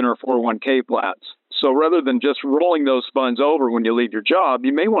savings in our 401k plans. So rather than just rolling those funds over when you leave your job,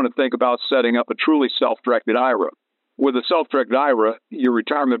 you may want to think about setting up a truly self-directed IRA. With a self-directed IRA, your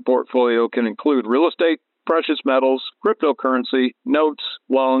retirement portfolio can include real estate, precious metals, cryptocurrency, notes,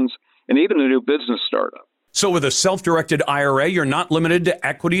 loans, and even a new business startup. So with a self-directed IRA, you're not limited to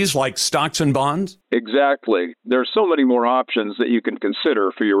equities like stocks and bonds? Exactly. There are so many more options that you can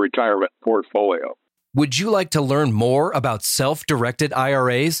consider for your retirement portfolio. Would you like to learn more about self-directed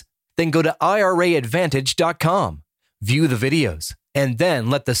IRAs? Then go to IRAadvantage.com, view the videos, and then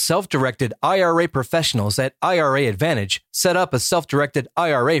let the self-directed IRA professionals at IRA Advantage set up a self-directed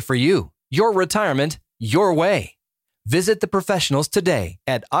IRA for you. Your retirement, your way. Visit the professionals today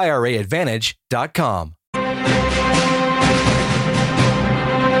at IRAadvantage.com.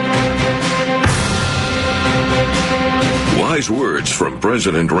 Wise words from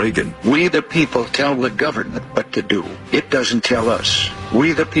President Reagan. We the people tell the government what to do. It doesn't tell us.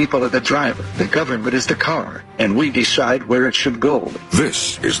 We the people are the driver. The government is the car. And we decide where it should go.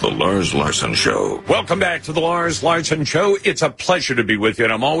 This is the Lars Larson Show. Welcome back to the Lars Larson Show. It's a pleasure to be with you,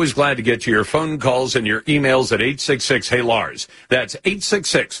 and I'm always glad to get to your phone calls and your emails at 866-HEY-LARS. That's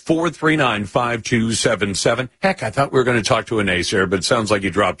 866-439-5277. Heck, I thought we were going to talk to a naysayer, but it sounds like he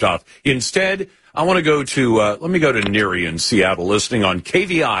dropped off. Instead, I want to go to, let me go to Neri in Seattle, listening on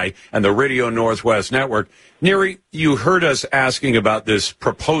KVI and the Radio Northwest Network. Neri, you heard us asking about this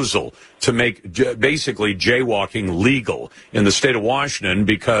proposal to make basically jaywalking legal in the state of Washington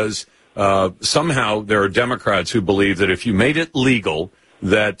because somehow there are Democrats who believe that if you made it legal,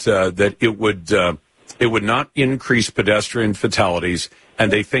 that it would not increase pedestrian fatalities, and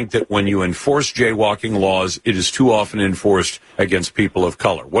they think that when you enforce jaywalking laws, it is too often enforced against people of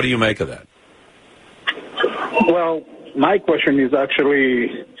color. What do you make of that? Well, my question is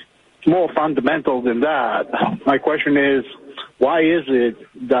actually more fundamental than that. My question is, why is it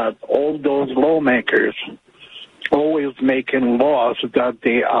that all those lawmakers always making laws that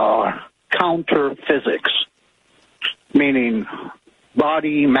they are counter physics, meaning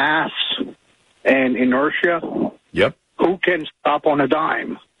body mass and inertia? Yep. Who can stop on a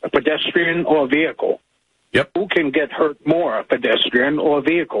dime, a pedestrian or a vehicle? Yep. Who can get hurt more, a pedestrian or a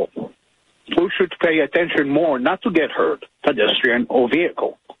vehicle? Who should pay attention more not to get hurt, pedestrian or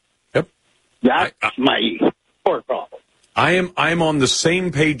vehicle? Yep. That's my core problem. I am on the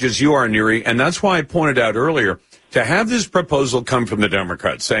same page as you are, Neri, and that's why I pointed out earlier, to have this proposal come from the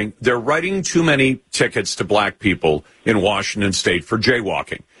Democrats saying they're writing too many tickets to black people in Washington state for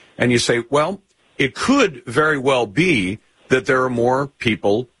jaywalking. And you say, well, it could very well be that there are more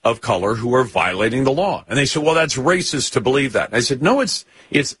people of color who are violating the law. And they said, well, that's racist to believe that. And I said, no, it's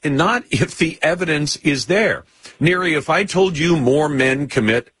not if the evidence is there. Neri, if I told you more men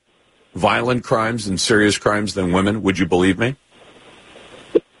commit violent crimes and serious crimes than women, would you believe me?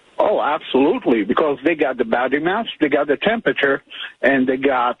 Oh, absolutely, because they got the body mass, they got the temperature, and they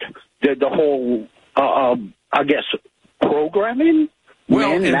got the whole, I guess, programming.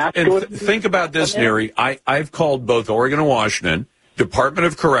 Well, and think about this, Neri. I've called both Oregon and Washington, Department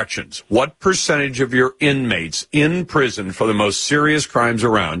of Corrections, what percentage of your inmates in prison for the most serious crimes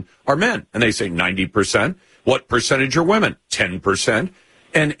around are men? And they say 90%. What percentage are women? 10%.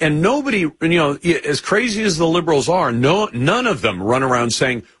 And nobody, as crazy as the liberals are, none of them run around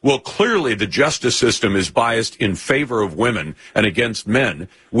saying, well, clearly the justice system is biased in favor of women and against men.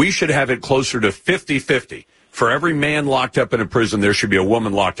 We should have it closer to 50-50. For every man locked up in a prison, there should be a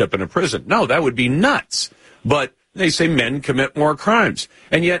woman locked up in a prison. No, that would be nuts. But they say men commit more crimes.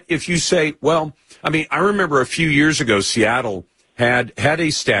 And yet, if you say, well, I remember a few years ago, Seattle had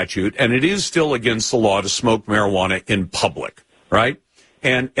a statute, and it is still against the law to smoke marijuana in public, right?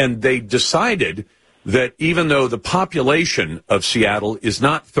 And they decided that even though the population of Seattle is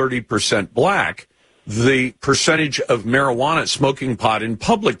not 30% black, the percentage of marijuana smoking pot in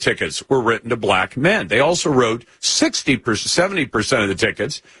public tickets were written to black men. They also wrote 70% of the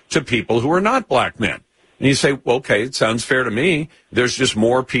tickets to people who are not black men. And you say, well, okay, it sounds fair to me. There's just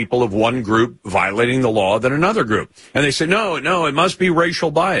more people of one group violating the law than another group. And they say, no, it must be racial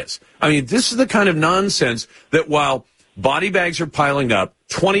bias. This is the kind of nonsense that while body bags are piling up,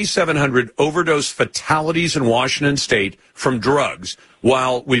 2,700 overdose fatalities in Washington state from drugs,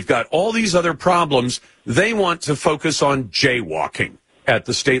 while we've got all these other problems, they want to focus on jaywalking at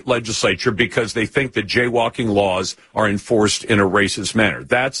the state legislature because they think that jaywalking laws are enforced in a racist manner.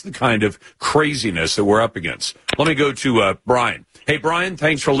 That's the kind of craziness that we're up against. Let me go to Brian. Hey, Brian,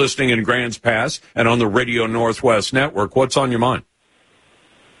 thanks for listening in Grants Pass and on the Radio Northwest Network. What's on your mind?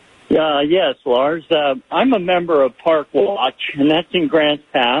 Yes, Lars. I'm a member of Park Watch, and that's in Grants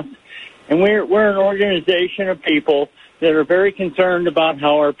Pass. And we're an organization of people that are very concerned about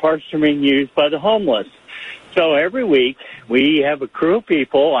how our parks are being used by the homeless. So every week we have a crew of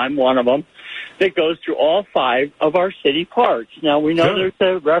people, I'm one of them, that goes through all 5 of our city parks. Now, we know there's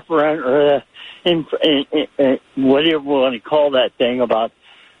a referendum, or what do you want to call that thing about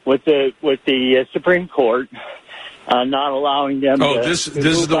with the Supreme Court not allowing them to... This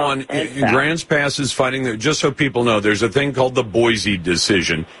is the one. Grants Pass is fighting, just so people know, there's a thing called the Boise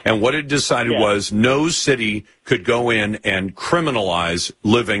decision. And what it decided was no city could go in and criminalize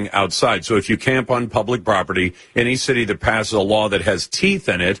living outside. So if you camp on public property, any city that passes a law that has teeth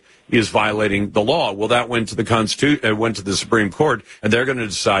in it is violating the law. Well, that went to the went to the Supreme Court, and they're going to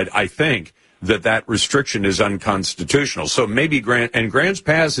decide, I think, that restriction is unconstitutional. So maybe Grants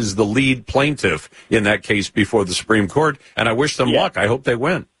Pass is the lead plaintiff in that case before the Supreme Court, and I wish them luck. I hope they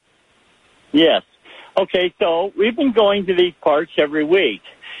win. Yes. Okay, so we've been going to these parks every week,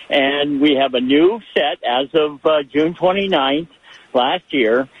 and we have a new set as of June 29th last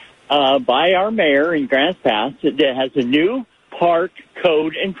year by our mayor in Grants Pass that has a new park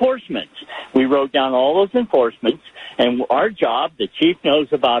code enforcement. We wrote down all those enforcements, and our job, the chief knows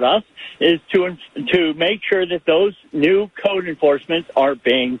about us, is to make sure that those new code enforcements are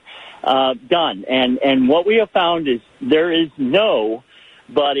being done. And what we have found is there is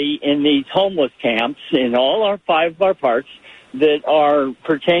nobody in these homeless camps in all our 5 of our parks that are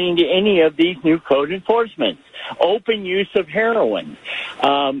pertaining to any of these new code enforcements. Open use of heroin,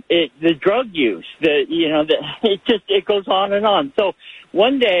 the drug use, it goes on and on. So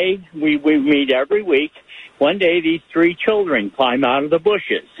one day, we meet every week. One day, these 3 children climb out of the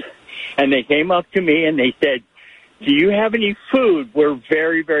bushes, and they came up to me and they said, do you have any food? We're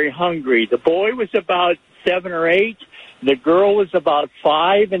very, very hungry. The boy was about 7 or 8. The girl was about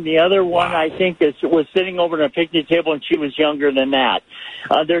 5, and the other one, I think, was sitting over at a picnic table, and she was younger than that.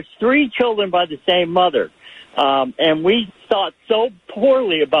 There's 3 children by the same mother. And we thought so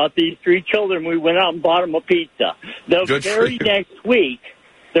poorly about these 3 children, we went out and bought them a pizza. The very next week,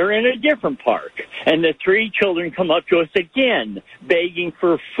 they're in a different park, and the 3 children come up to us again, begging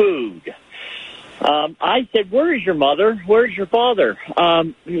for food. I said, where is your mother? Where's your father?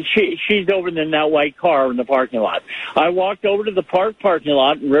 She's over in that white car in the parking lot. I walked over to the parking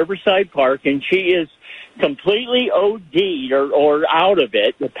lot in Riverside Park, and she is completely OD'd or out of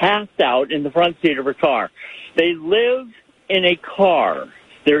it, passed out in the front seat of her car. They live in a car.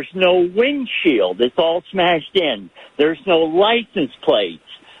 There's no windshield. It's all smashed in. There's no license plates.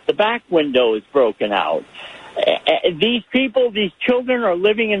 The back window is broken out. These children are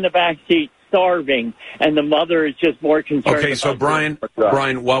living in the back seat, starving, and the mother is just more concerned. Okay, so Brian,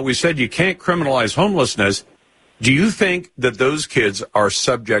 while we said you can't criminalize homelessness, do you think that those kids are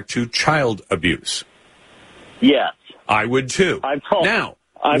subject to child abuse? Yes. I would too. Now,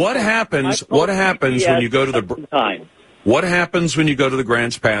 what happens when you go to the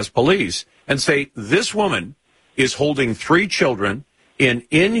Grants Pass police and say, this woman is holding 3 children in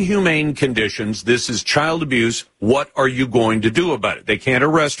inhumane conditions. This is child abuse. What are you going to do about it? They can't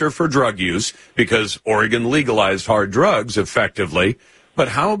arrest her for drug use because Oregon legalized hard drugs effectively. But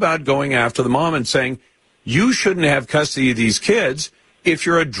how about going after the mom and saying, you shouldn't have custody of these kids if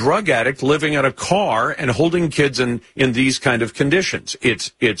you're a drug addict living in a car and holding kids in these kind of conditions?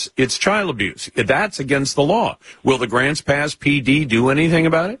 It's child abuse. That's against the law. Will the Grants Pass PD do anything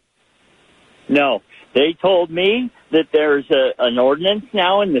about it? No. They told me that there's an ordinance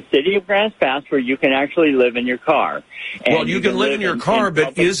now in the city of Grants Pass where you can actually live in your car. And well, you can live in your car,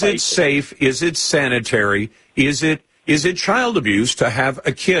 but is it safe? Is it sanitary? Is it child abuse to have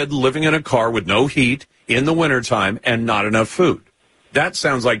a kid living in a car with no heat in the wintertime and not enough food? That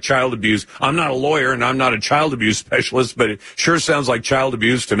sounds like child abuse. I'm not a lawyer and I'm not a child abuse specialist, but it sure sounds like child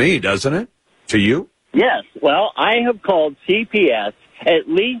abuse to me, doesn't it? To you? Yes. Well, I have called CPS at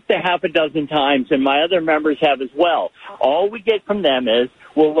least a half a dozen times, and my other members have as well. All we get from them is,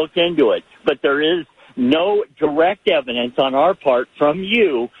 we'll look into it. But there is no direct evidence on our part from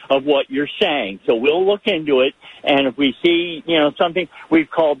you of what you're saying. So we'll look into it, and if we see, something, we've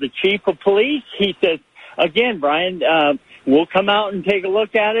called the chief of police. He says, again, Brian, we'll come out and take a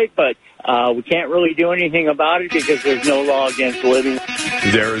look at it, but we can't really do anything about it because there's no law against living.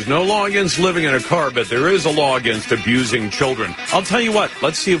 There is no law against living in a car, but there is a law against abusing children. I'll tell you what,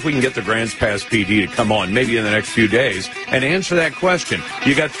 let's see if we can get the Grants Pass PD to come on maybe in the next few days and answer that question.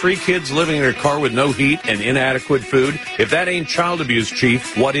 You got 3 kids living in a car with no heat and inadequate food. If that ain't child abuse,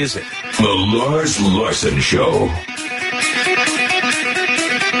 Chief, what is it? The Lars Larson Show.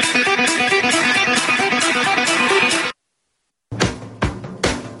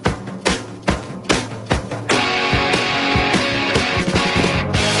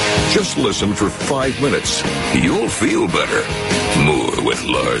 Just listen for 5 minutes. You'll feel better. More with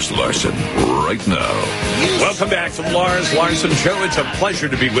Lars Larson right now. Welcome back to the Lars Larson Show. It's a pleasure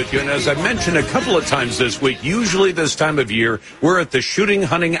to be with you. And as I mentioned a couple of times this week, usually this time of year, we're at the Shooting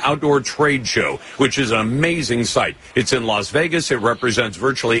Hunting Outdoor Trade Show, which is an amazing site. It's in Las Vegas. It represents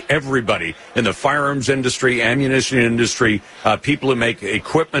virtually everybody in the firearms industry, ammunition industry, people who make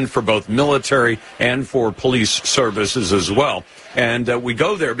equipment for both military and for police services as well. And we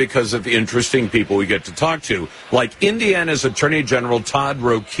go there because of interesting people we get to talk to, like Indiana's Attorney General Todd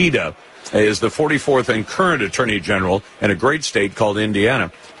Rokita is the 44th and current Attorney General in a great state called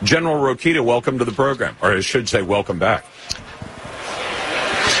Indiana. General Rokita, welcome to the program, or I should say welcome back.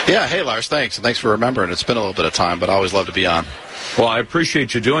 Yeah, hey, Lars, thanks. And thanks for remembering. It's been a little bit of time, but I always love to be on. Well, I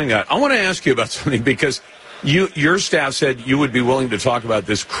appreciate you doing that. I want to ask you about something because your staff said you would be willing to talk about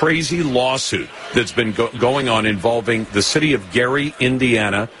this crazy lawsuit that's been going on involving the city of Gary,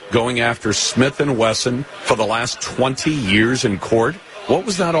 Indiana, going after Smith & Wesson for the last 20 years in court. What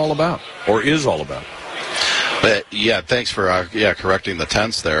was that all about, or is all about? Yeah, thanks for correcting the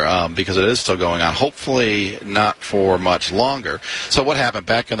tense there, because it is still going on. Hopefully not for much longer. So what happened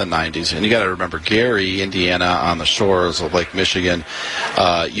back in the 90s, and you got to remember Gary, Indiana, on the shores of Lake Michigan,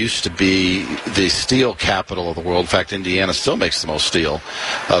 used to be the steel capital of the world. In fact, Indiana still makes the most steel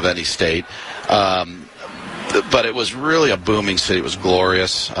of any state. But it was really a booming city. It was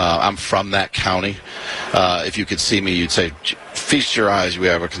glorious. I'm from that county. If you could see me, you'd say, feast your eyes. We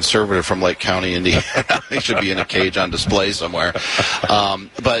have a conservative from Lake County, Indiana. He should be in a cage on display somewhere.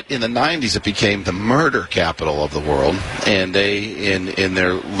 But in the 90s, it became the murder capital of the world. And they, in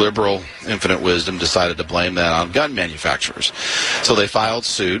their liberal, infinite wisdom, decided to blame that on gun manufacturers. So they filed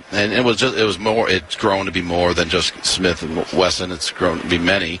suit. And it's grown to be more than just Smith & Wesson. It's grown to be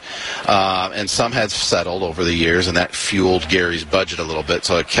many. And some had settled over the years, and that fueled Gary's budget a little bit,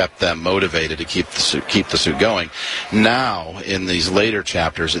 so it kept them motivated to keep the suit going. Now, in these later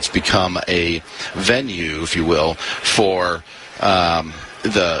chapters, it's become a venue, if you will, for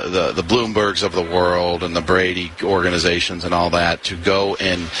the Bloombergs of the world and the Brady organizations and all that to go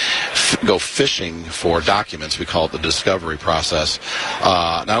and go fishing for documents. We call it the discovery process,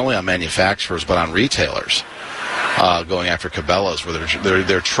 not only on manufacturers but on retailers, going after Cabela's, where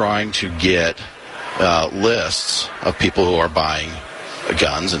they're trying to get lists of people who are buying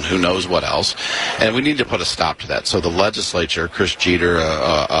guns and who knows what else, and we need to put a stop to that. So the legislature, Chris Jeter,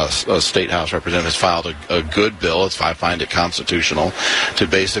 a state house representative, has filed a good bill. I find it constitutional to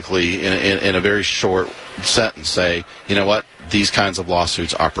basically, in a very short sentence, say, you know what, these kinds of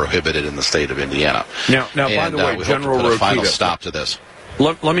lawsuits are prohibited in the state of Indiana. Now, by the way, we General hope to put Rokita, a final stop to this.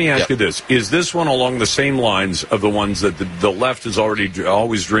 Let me ask you this. Is this one along the same lines of the ones that the left has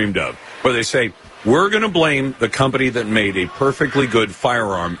always dreamed of, where they say, we're going to blame the company that made a perfectly good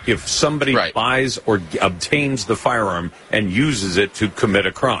firearm if somebody buys or obtains the firearm and uses it to commit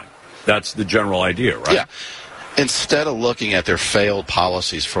a crime? That's the general idea, right? instead of looking at their failed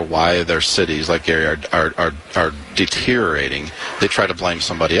policies for why their cities, like Gary, are deteriorating, they try to blame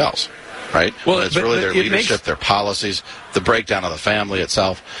somebody else, right? Well, it's really their leadership, their policies, the breakdown of the family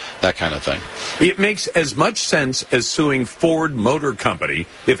itself, that kind of thing. It makes as much sense as suing Ford Motor Company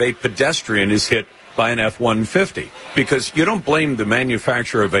if a pedestrian is hit by an F-150, because you don't blame the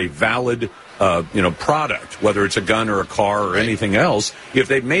manufacturer of a valid product, whether it's a gun or a car or anything else. If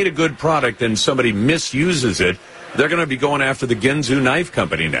they've made a good product and somebody misuses it, they're going to be going after the Ginzu Knife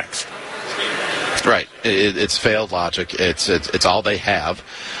Company next. Right. It's failed logic. It's all they have.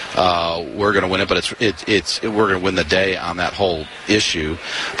 We're going to win it, but we're going to win the day on that whole issue.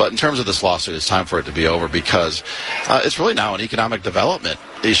 But in terms of this lawsuit, it's time for it to be over, because it's really now an economic development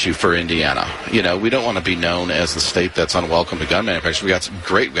issue for Indiana. We don't want to be known as the state that's unwelcome to gun manufacturers. We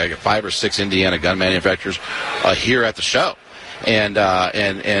got 5 or 6 Indiana gun manufacturers here at the show. And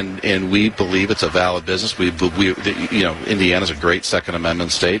we believe it's a valid business. Indiana's a great Second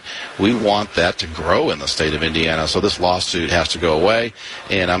Amendment state. We want that to grow in the state of Indiana. So this lawsuit has to go away,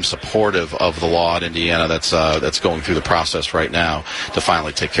 and I'm supportive of the law in Indiana that's going through the process right now to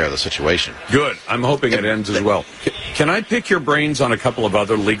finally take care of the situation. Good. I'm hoping it ends as well. Can I pick your brains on a couple of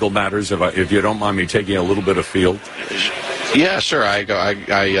other legal matters, if you don't mind me taking a little bit of field? Yeah, sure. I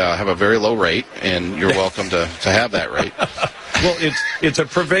have a very low rate, and you're welcome to have that rate. Well, it's a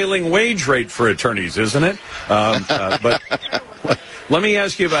prevailing wage rate for attorneys, isn't it? But let me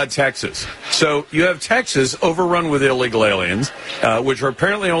ask you about Texas. So you have Texas overrun with illegal aliens, which are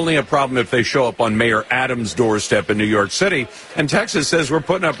apparently only a problem if they show up on Mayor Adams' doorstep in New York City. And Texas says we're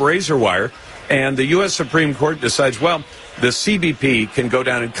putting up razor wire, and the U.S. Supreme Court decides, well, the CBP can go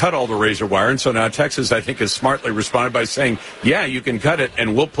down and cut all the razor wire. And so now Texas, I think, has smartly responded by saying, yeah, you can cut it,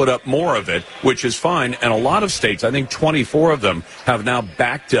 and we'll put up more of it, which is fine. And a lot of states, I think 24 of them, have now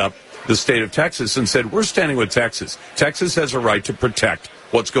backed up the state of Texas and said, we're standing with Texas. Texas has a right to protect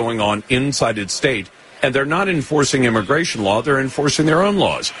what's going on inside its state. And they're not enforcing immigration law. They're enforcing their own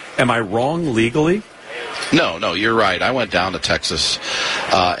laws. Am I wrong legally? No, you're right. I went down to Texas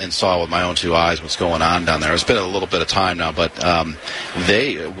and saw with my own 2 eyes what's going on down there. It's been a little bit of time now, but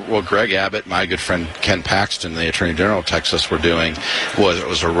Greg Abbott, my good friend Ken Paxton, the Attorney General of Texas, were doing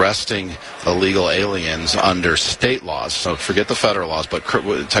was arresting illegal aliens under state laws. So forget the federal laws, but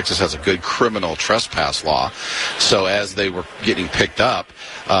Texas has a good criminal trespass law. So as they were getting picked up,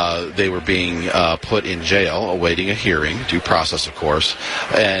 they were being put in jail, awaiting a hearing, due process, of course,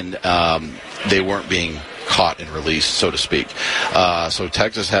 and they weren't being caught and released, so to speak. So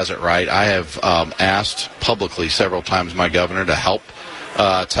Texas has it right. I have asked publicly several times my governor to help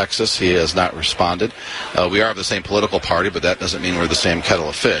Texas. He has not responded. We are of the same political party, but that doesn't mean we're the same kettle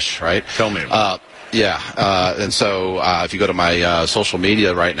of fish, right? Tell me about it. Yeah, and so if you go to my social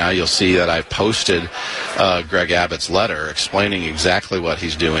media right now, you'll see that I've posted Greg Abbott's letter explaining exactly what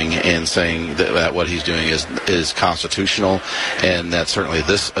he's doing and saying that what he's doing is constitutional, and that certainly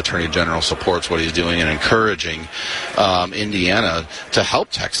this Attorney General supports what he's doing and encouraging Indiana to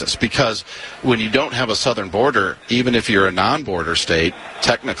help Texas, because when you don't have a southern border, even if you're a non-border state,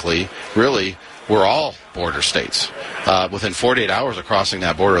 technically, really, we're all border states. Within 48 hours of crossing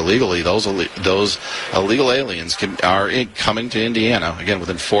that border illegally, those illegal aliens are coming to Indiana, again,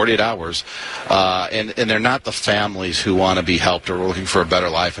 within 48 hours, and they're not the families who want to be helped or looking for a better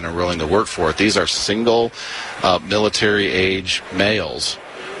life and are willing to work for it. These are single military-age males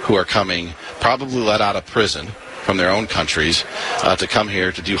who are coming, probably let out of prison from their own countries, to come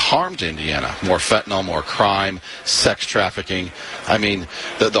here to do harm to Indiana. More fentanyl, more crime, sex trafficking. I mean,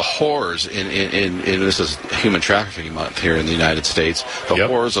 the horrors in this is Human Trafficking Month here in the United States. The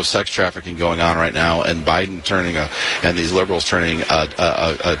horrors of sex trafficking going on right now, and Biden and these liberals turning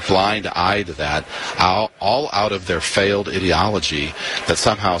a blind eye to that, all out of their failed ideology that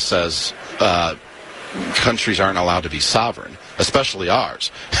somehow says countries aren't allowed to be sovereign, especially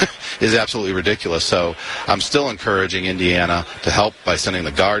ours, is absolutely ridiculous. So I'm still encouraging Indiana to help by sending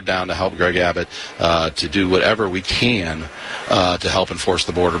the Guard down to help Greg Abbott to do whatever we can to help enforce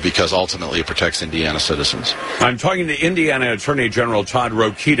the border, because ultimately it protects Indiana citizens. I'm talking to Indiana Attorney General Todd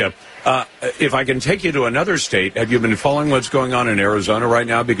Rokita. If I can take you to another state, have you been following what's going on in Arizona right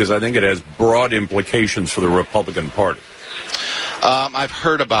now? Because I think it has broad implications for the Republican Party. I've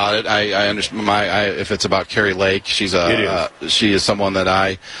heard about it. I understand. If it's about Carrie Lake, she is someone that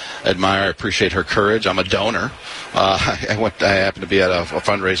I admire. I appreciate her courage. I'm a donor. I happened to be at a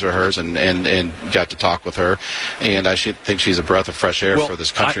fundraiser of hers and got to talk with her, and I think she's a breath of fresh air for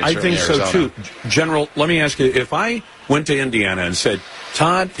this country. I think so too, General. Let me ask you: if I went to Indiana and said,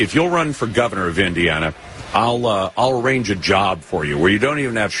 Todd, if you'll run for governor of Indiana, I'll arrange a job for you where you don't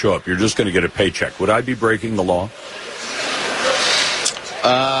even have to show up. You're just going to get a paycheck. Would I be breaking the law?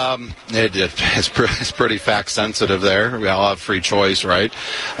 It's pretty fact sensitive there. We all have free choice, right?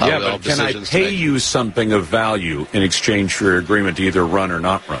 Yeah, but can I pay you something of value in exchange for your agreement to either run or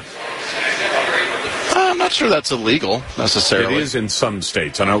not run? I'm not sure that's illegal necessarily. It is in some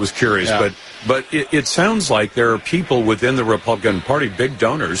states, and I was curious, but it sounds like there are people within the Republican Party, big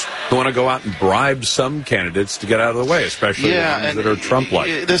donors, who want to go out and bribe some candidates to get out of the way, especially the ones that are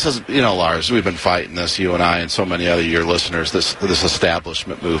Trump-like. This is, Lars, we've been fighting this, you and I and so many other your listeners, this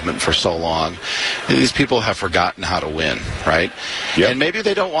establishment movement for so long. These people have forgotten how to win, right? Yep. And maybe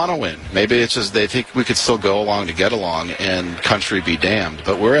they don't want to win. Maybe it's just they think we could still go along to get along and country be damned.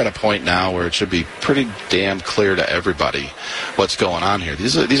 But we're at a point now where it should be pretty damn clear to everybody what's going on here.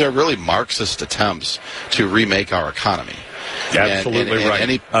 These are really Marxist attempts to remake our economy. Absolutely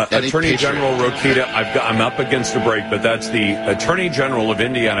right. Attorney General Rokita, I'm up against a break, but that's the Attorney General of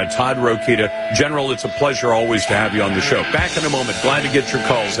Indiana, Todd Rokita. General, it's a pleasure always to have you on the show. Back in a moment. Glad to get your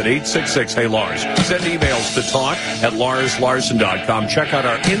calls at 866-HEY-LARS. Send emails to talk@LarsLarson.com. Check out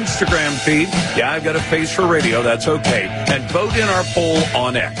our Instagram feed. Yeah, I've got a face for radio. That's okay. And vote in our poll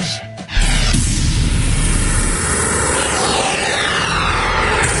on X.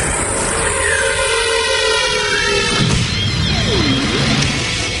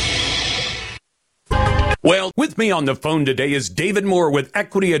 Well, with me on the phone today is David Moore with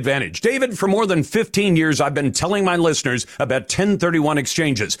Equity Advantage. David, for more than 15 years, I've been telling my listeners about 1031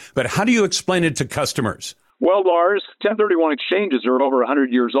 exchanges. But how do you explain it to customers? Well, Lars, 1031 exchanges are over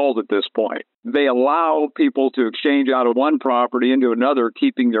 100 years old at this point. They allow people to exchange out of one property into another,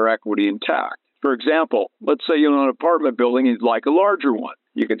 keeping their equity intact. For example, let's say you own an apartment building and you'd like a larger one.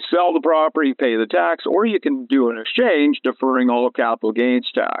 You can sell the property, pay the tax, or you can do an exchange, deferring all capital gains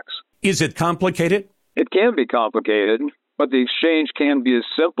tax. Is it complicated? It can be complicated, but the exchange can be as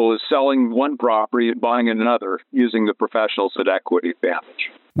simple as selling one property and buying another using the professionals at Equity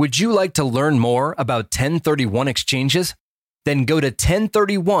Advantage. Would you like to learn more about 1031 exchanges? Then go to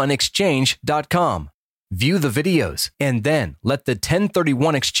 1031exchange.com. View the videos, and then let the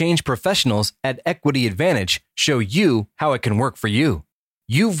 1031 exchange professionals at Equity Advantage show you how it can work for you.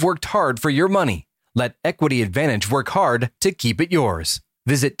 You've worked hard for your money. Let Equity Advantage work hard to keep it yours.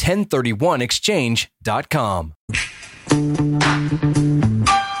 Visit 1031exchange.com.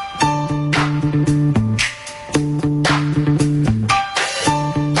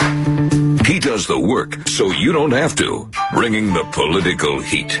 He does the work so you don't have to, bringing the political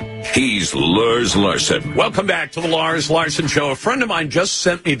heat. He's Lars Larson. Welcome back to the Lars Larson Show. A friend of mine just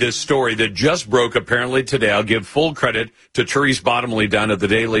sent me this story that just broke apparently today. I'll give full credit to Therese Bottomley down at the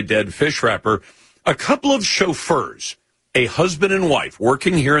Daily Dead Fish Wrapper. A couple of chauffeurs, a husband and wife,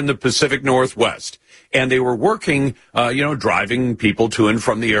 working here in the Pacific Northwest. And they were working, driving people to and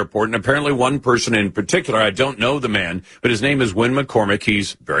from the airport. And apparently one person in particular, I don't know the man, but his name is Win McCormick.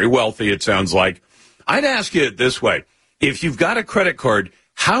 He's very wealthy, it sounds like. I'd ask you it this way. If you've got a credit card,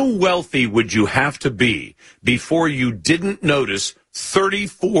 how wealthy would you have to be before you didn't notice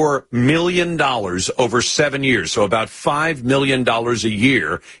 $34 million over 7 years, so about $5 million a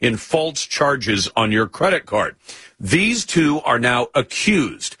year in false charges on your credit card? These two are now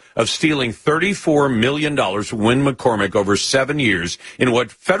accused of stealing $34 million from Win McCormick over 7 years in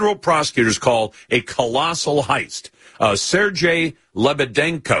what federal prosecutors call a colossal heist. Sergei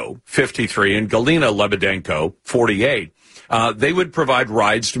Lebedenko, 53, and Galina Lebedenko, 48. They would provide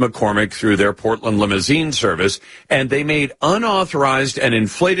rides to McCormick through their Portland limousine service, and they made unauthorized and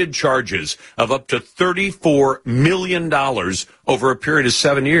inflated charges of up to $34 million over a period of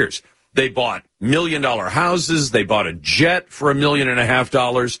 7 years. They bought $1 million houses. They bought a jet for $1.5 million.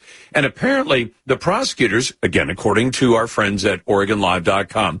 And apparently the prosecutors, again, according to our friends at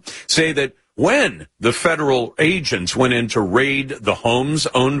OregonLive.com, say that when the federal agents went in to raid the homes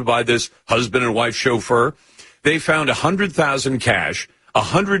owned by this husband and wife chauffeur, they found $100,000 cash,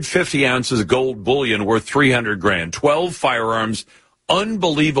 150 ounces of gold bullion worth $300,000, 12 firearms.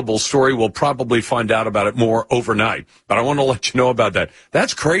 Unbelievable story. We'll probably find out about it more overnight, but I want to let you know about that.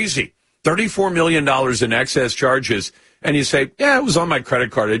 That's crazy. $34 million in excess charges. And you say, yeah, it was on my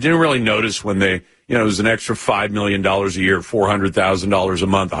credit card. I didn't really notice when it was an extra $5 million a year, $400,000 a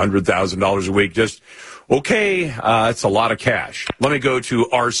month, $100,000 a week. Just, okay, it's a lot of cash. Let me go to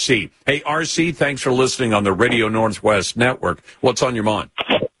RC. Hey, RC, thanks for listening on the Radio Northwest Network. What's on your mind?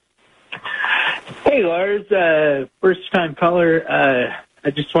 Hey, Lars, first-time caller. I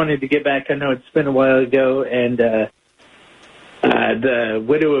just wanted to get back. I know it's been a while ago, and the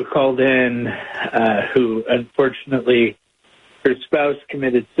widow who called in, who unfortunately her spouse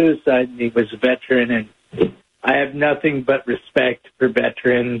committed suicide, and he was a veteran, and I have nothing but respect for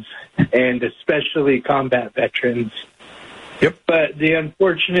veterans, and especially combat veterans. Yep. But the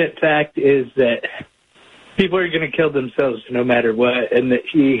unfortunate fact is that people are going to kill themselves no matter what, and that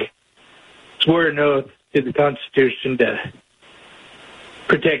he swore an oath to the Constitution to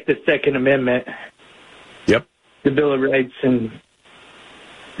protect the Second Amendment. Yep. The Bill of Rights, and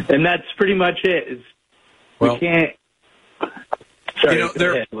that's pretty much it. We can't. Sorry,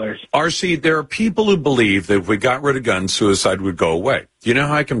 RC, there are people who believe that if we got rid of guns, suicide would go away. Do you know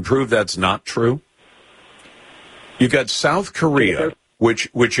how I can prove that's not true? You got South Korea, which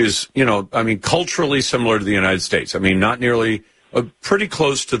is, culturally similar to the United States. I mean, not nearly, pretty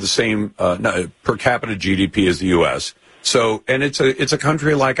close to the same per capita GDP as the U.S. So, and it's a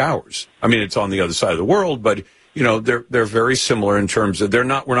country like ours. I mean, it's on the other side of the world, but they're very similar in terms of we're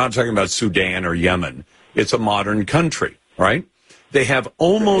not talking about Sudan or Yemen. It's a modern country, right? They have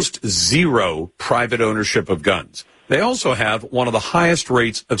almost zero private ownership of guns. They also have one of the highest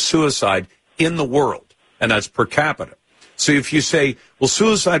rates of suicide in the world, and that's per capita. So if you say, well,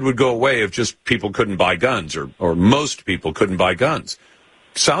 suicide would go away if just people couldn't buy guns, or most people couldn't buy guns.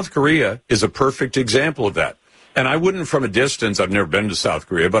 South Korea is a perfect example of that. And I wouldn't, from a distance, I've never been to South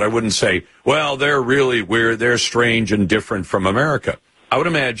Korea, but I wouldn't say, well, they're really weird, they're strange and different from America. I would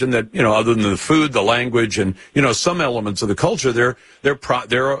imagine that, other than the food, the language, and, some elements of the culture, they're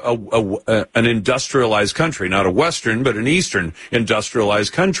an industrialized country, not a Western, but an Eastern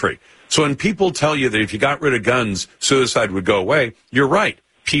industrialized country. So when people tell you that if you got rid of guns, suicide would go away, you're right.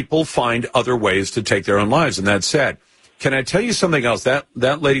 People find other ways to take their own lives, and that's sad. Can I tell you something else?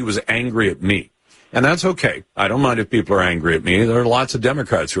 That lady was angry at me, and that's okay. I don't mind if people are angry at me. There are lots of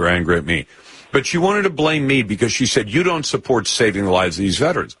Democrats who are angry at me. But she wanted to blame me because she said, you don't support saving the lives of these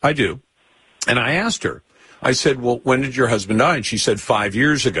veterans. I do. And I asked her, I said, well, when did your husband die? And she said 5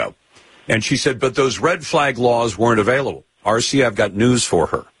 years ago. And she said, but those red flag laws weren't available. RC, I've got news for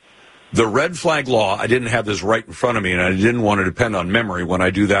her. The red flag law, I didn't have this right in front of me, and I didn't want to depend on memory. When I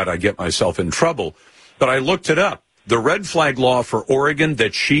do that, I get myself in trouble. But I looked it up. The red flag law for Oregon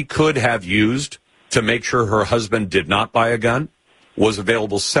that she could have used to make sure her husband did not buy a gun was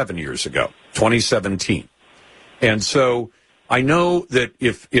available 7 years ago, 2017. And so I know that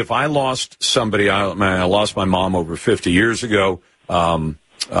if I lost somebody, I lost my mom over 50 years ago, but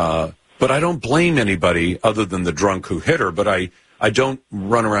I don't blame anybody other than the drunk who hit her, but I don't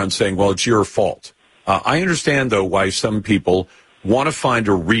run around saying, well, it's your fault. I understand, though, why some people want to find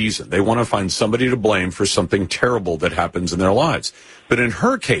a reason. They want to find somebody to blame for something terrible that happens in their lives. But in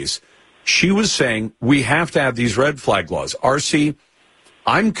her case, she was saying, we have to have these red flag laws. RC,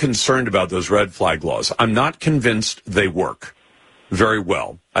 I'm concerned about those red flag laws. I'm not convinced they work very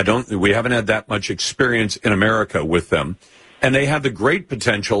well. We haven't had that much experience in America with them. And they have the great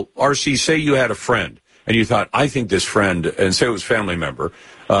potential. RC, say you had a friend and you thought, I think this friend, and say it was a family member,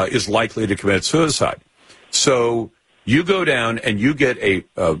 is likely to commit suicide. So you go down and you get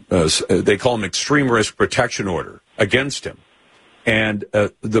they call them extreme risk protection order against him. And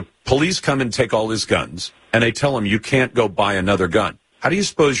the police come and take all his guns, and they tell him you can't go buy another gun. How do you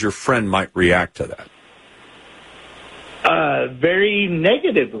suppose your friend might react to that? Very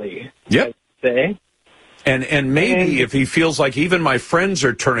negatively, yep. I'd say. And maybe if he feels like even my friends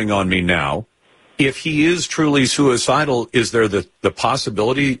are turning on me now, if he is truly suicidal, is there the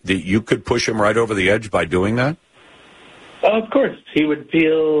possibility that you could push him right over the edge by doing that? Of course. He would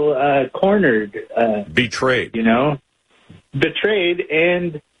feel cornered. Betrayed. Betrayed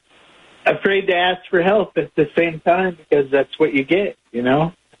and afraid to ask for help at the same time, because that's what you get,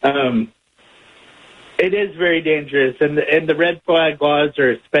 It is very dangerous, and the red flag laws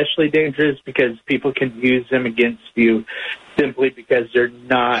are especially dangerous because people can use them against you simply because they're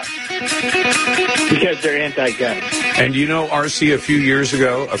anti-gun. And RC, a few years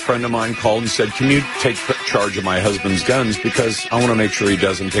ago, a friend of mine called and said, can you take charge of my husband's guns because I want to make sure he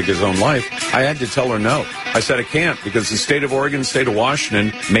doesn't take his own life? I had to tell her no. I said I can't because the state of Oregon, state of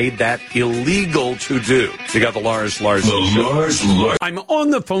Washington made that illegal to do. You got the Lars. I'm on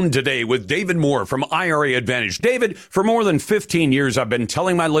the phone today with David Moore from IRA Advantage. David, for more than 15 years, I've been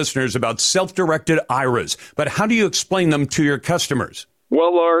telling my listeners about self-directed IRAs, but how do you explain them to your customers?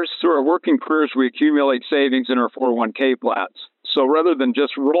 Well, Lars, through our working careers, we accumulate savings in our 401k plans. So rather than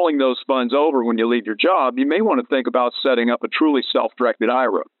just rolling those funds over when you leave your job, you may want to think about setting up a truly self-directed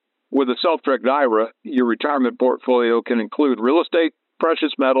IRA. With a self-directed IRA, your retirement portfolio can include real estate,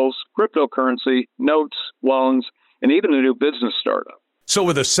 precious metals, cryptocurrency, notes, loans, and even a new business startup. So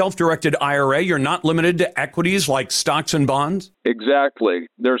with a self-directed IRA, you're not limited to equities like stocks and bonds? Exactly.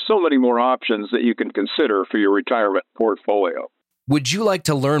 There are so many more options that you can consider for your retirement portfolio. Would you like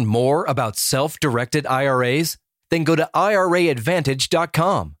to learn more about self-directed IRAs? Then go to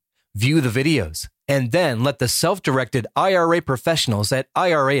IRAadvantage.com, view the videos, and then let the self-directed IRA professionals at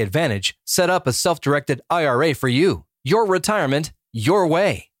IRA Advantage set up a self-directed IRA for you. Your retirement, your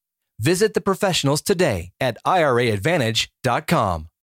way. Visit the professionals today at IRAadvantage.com.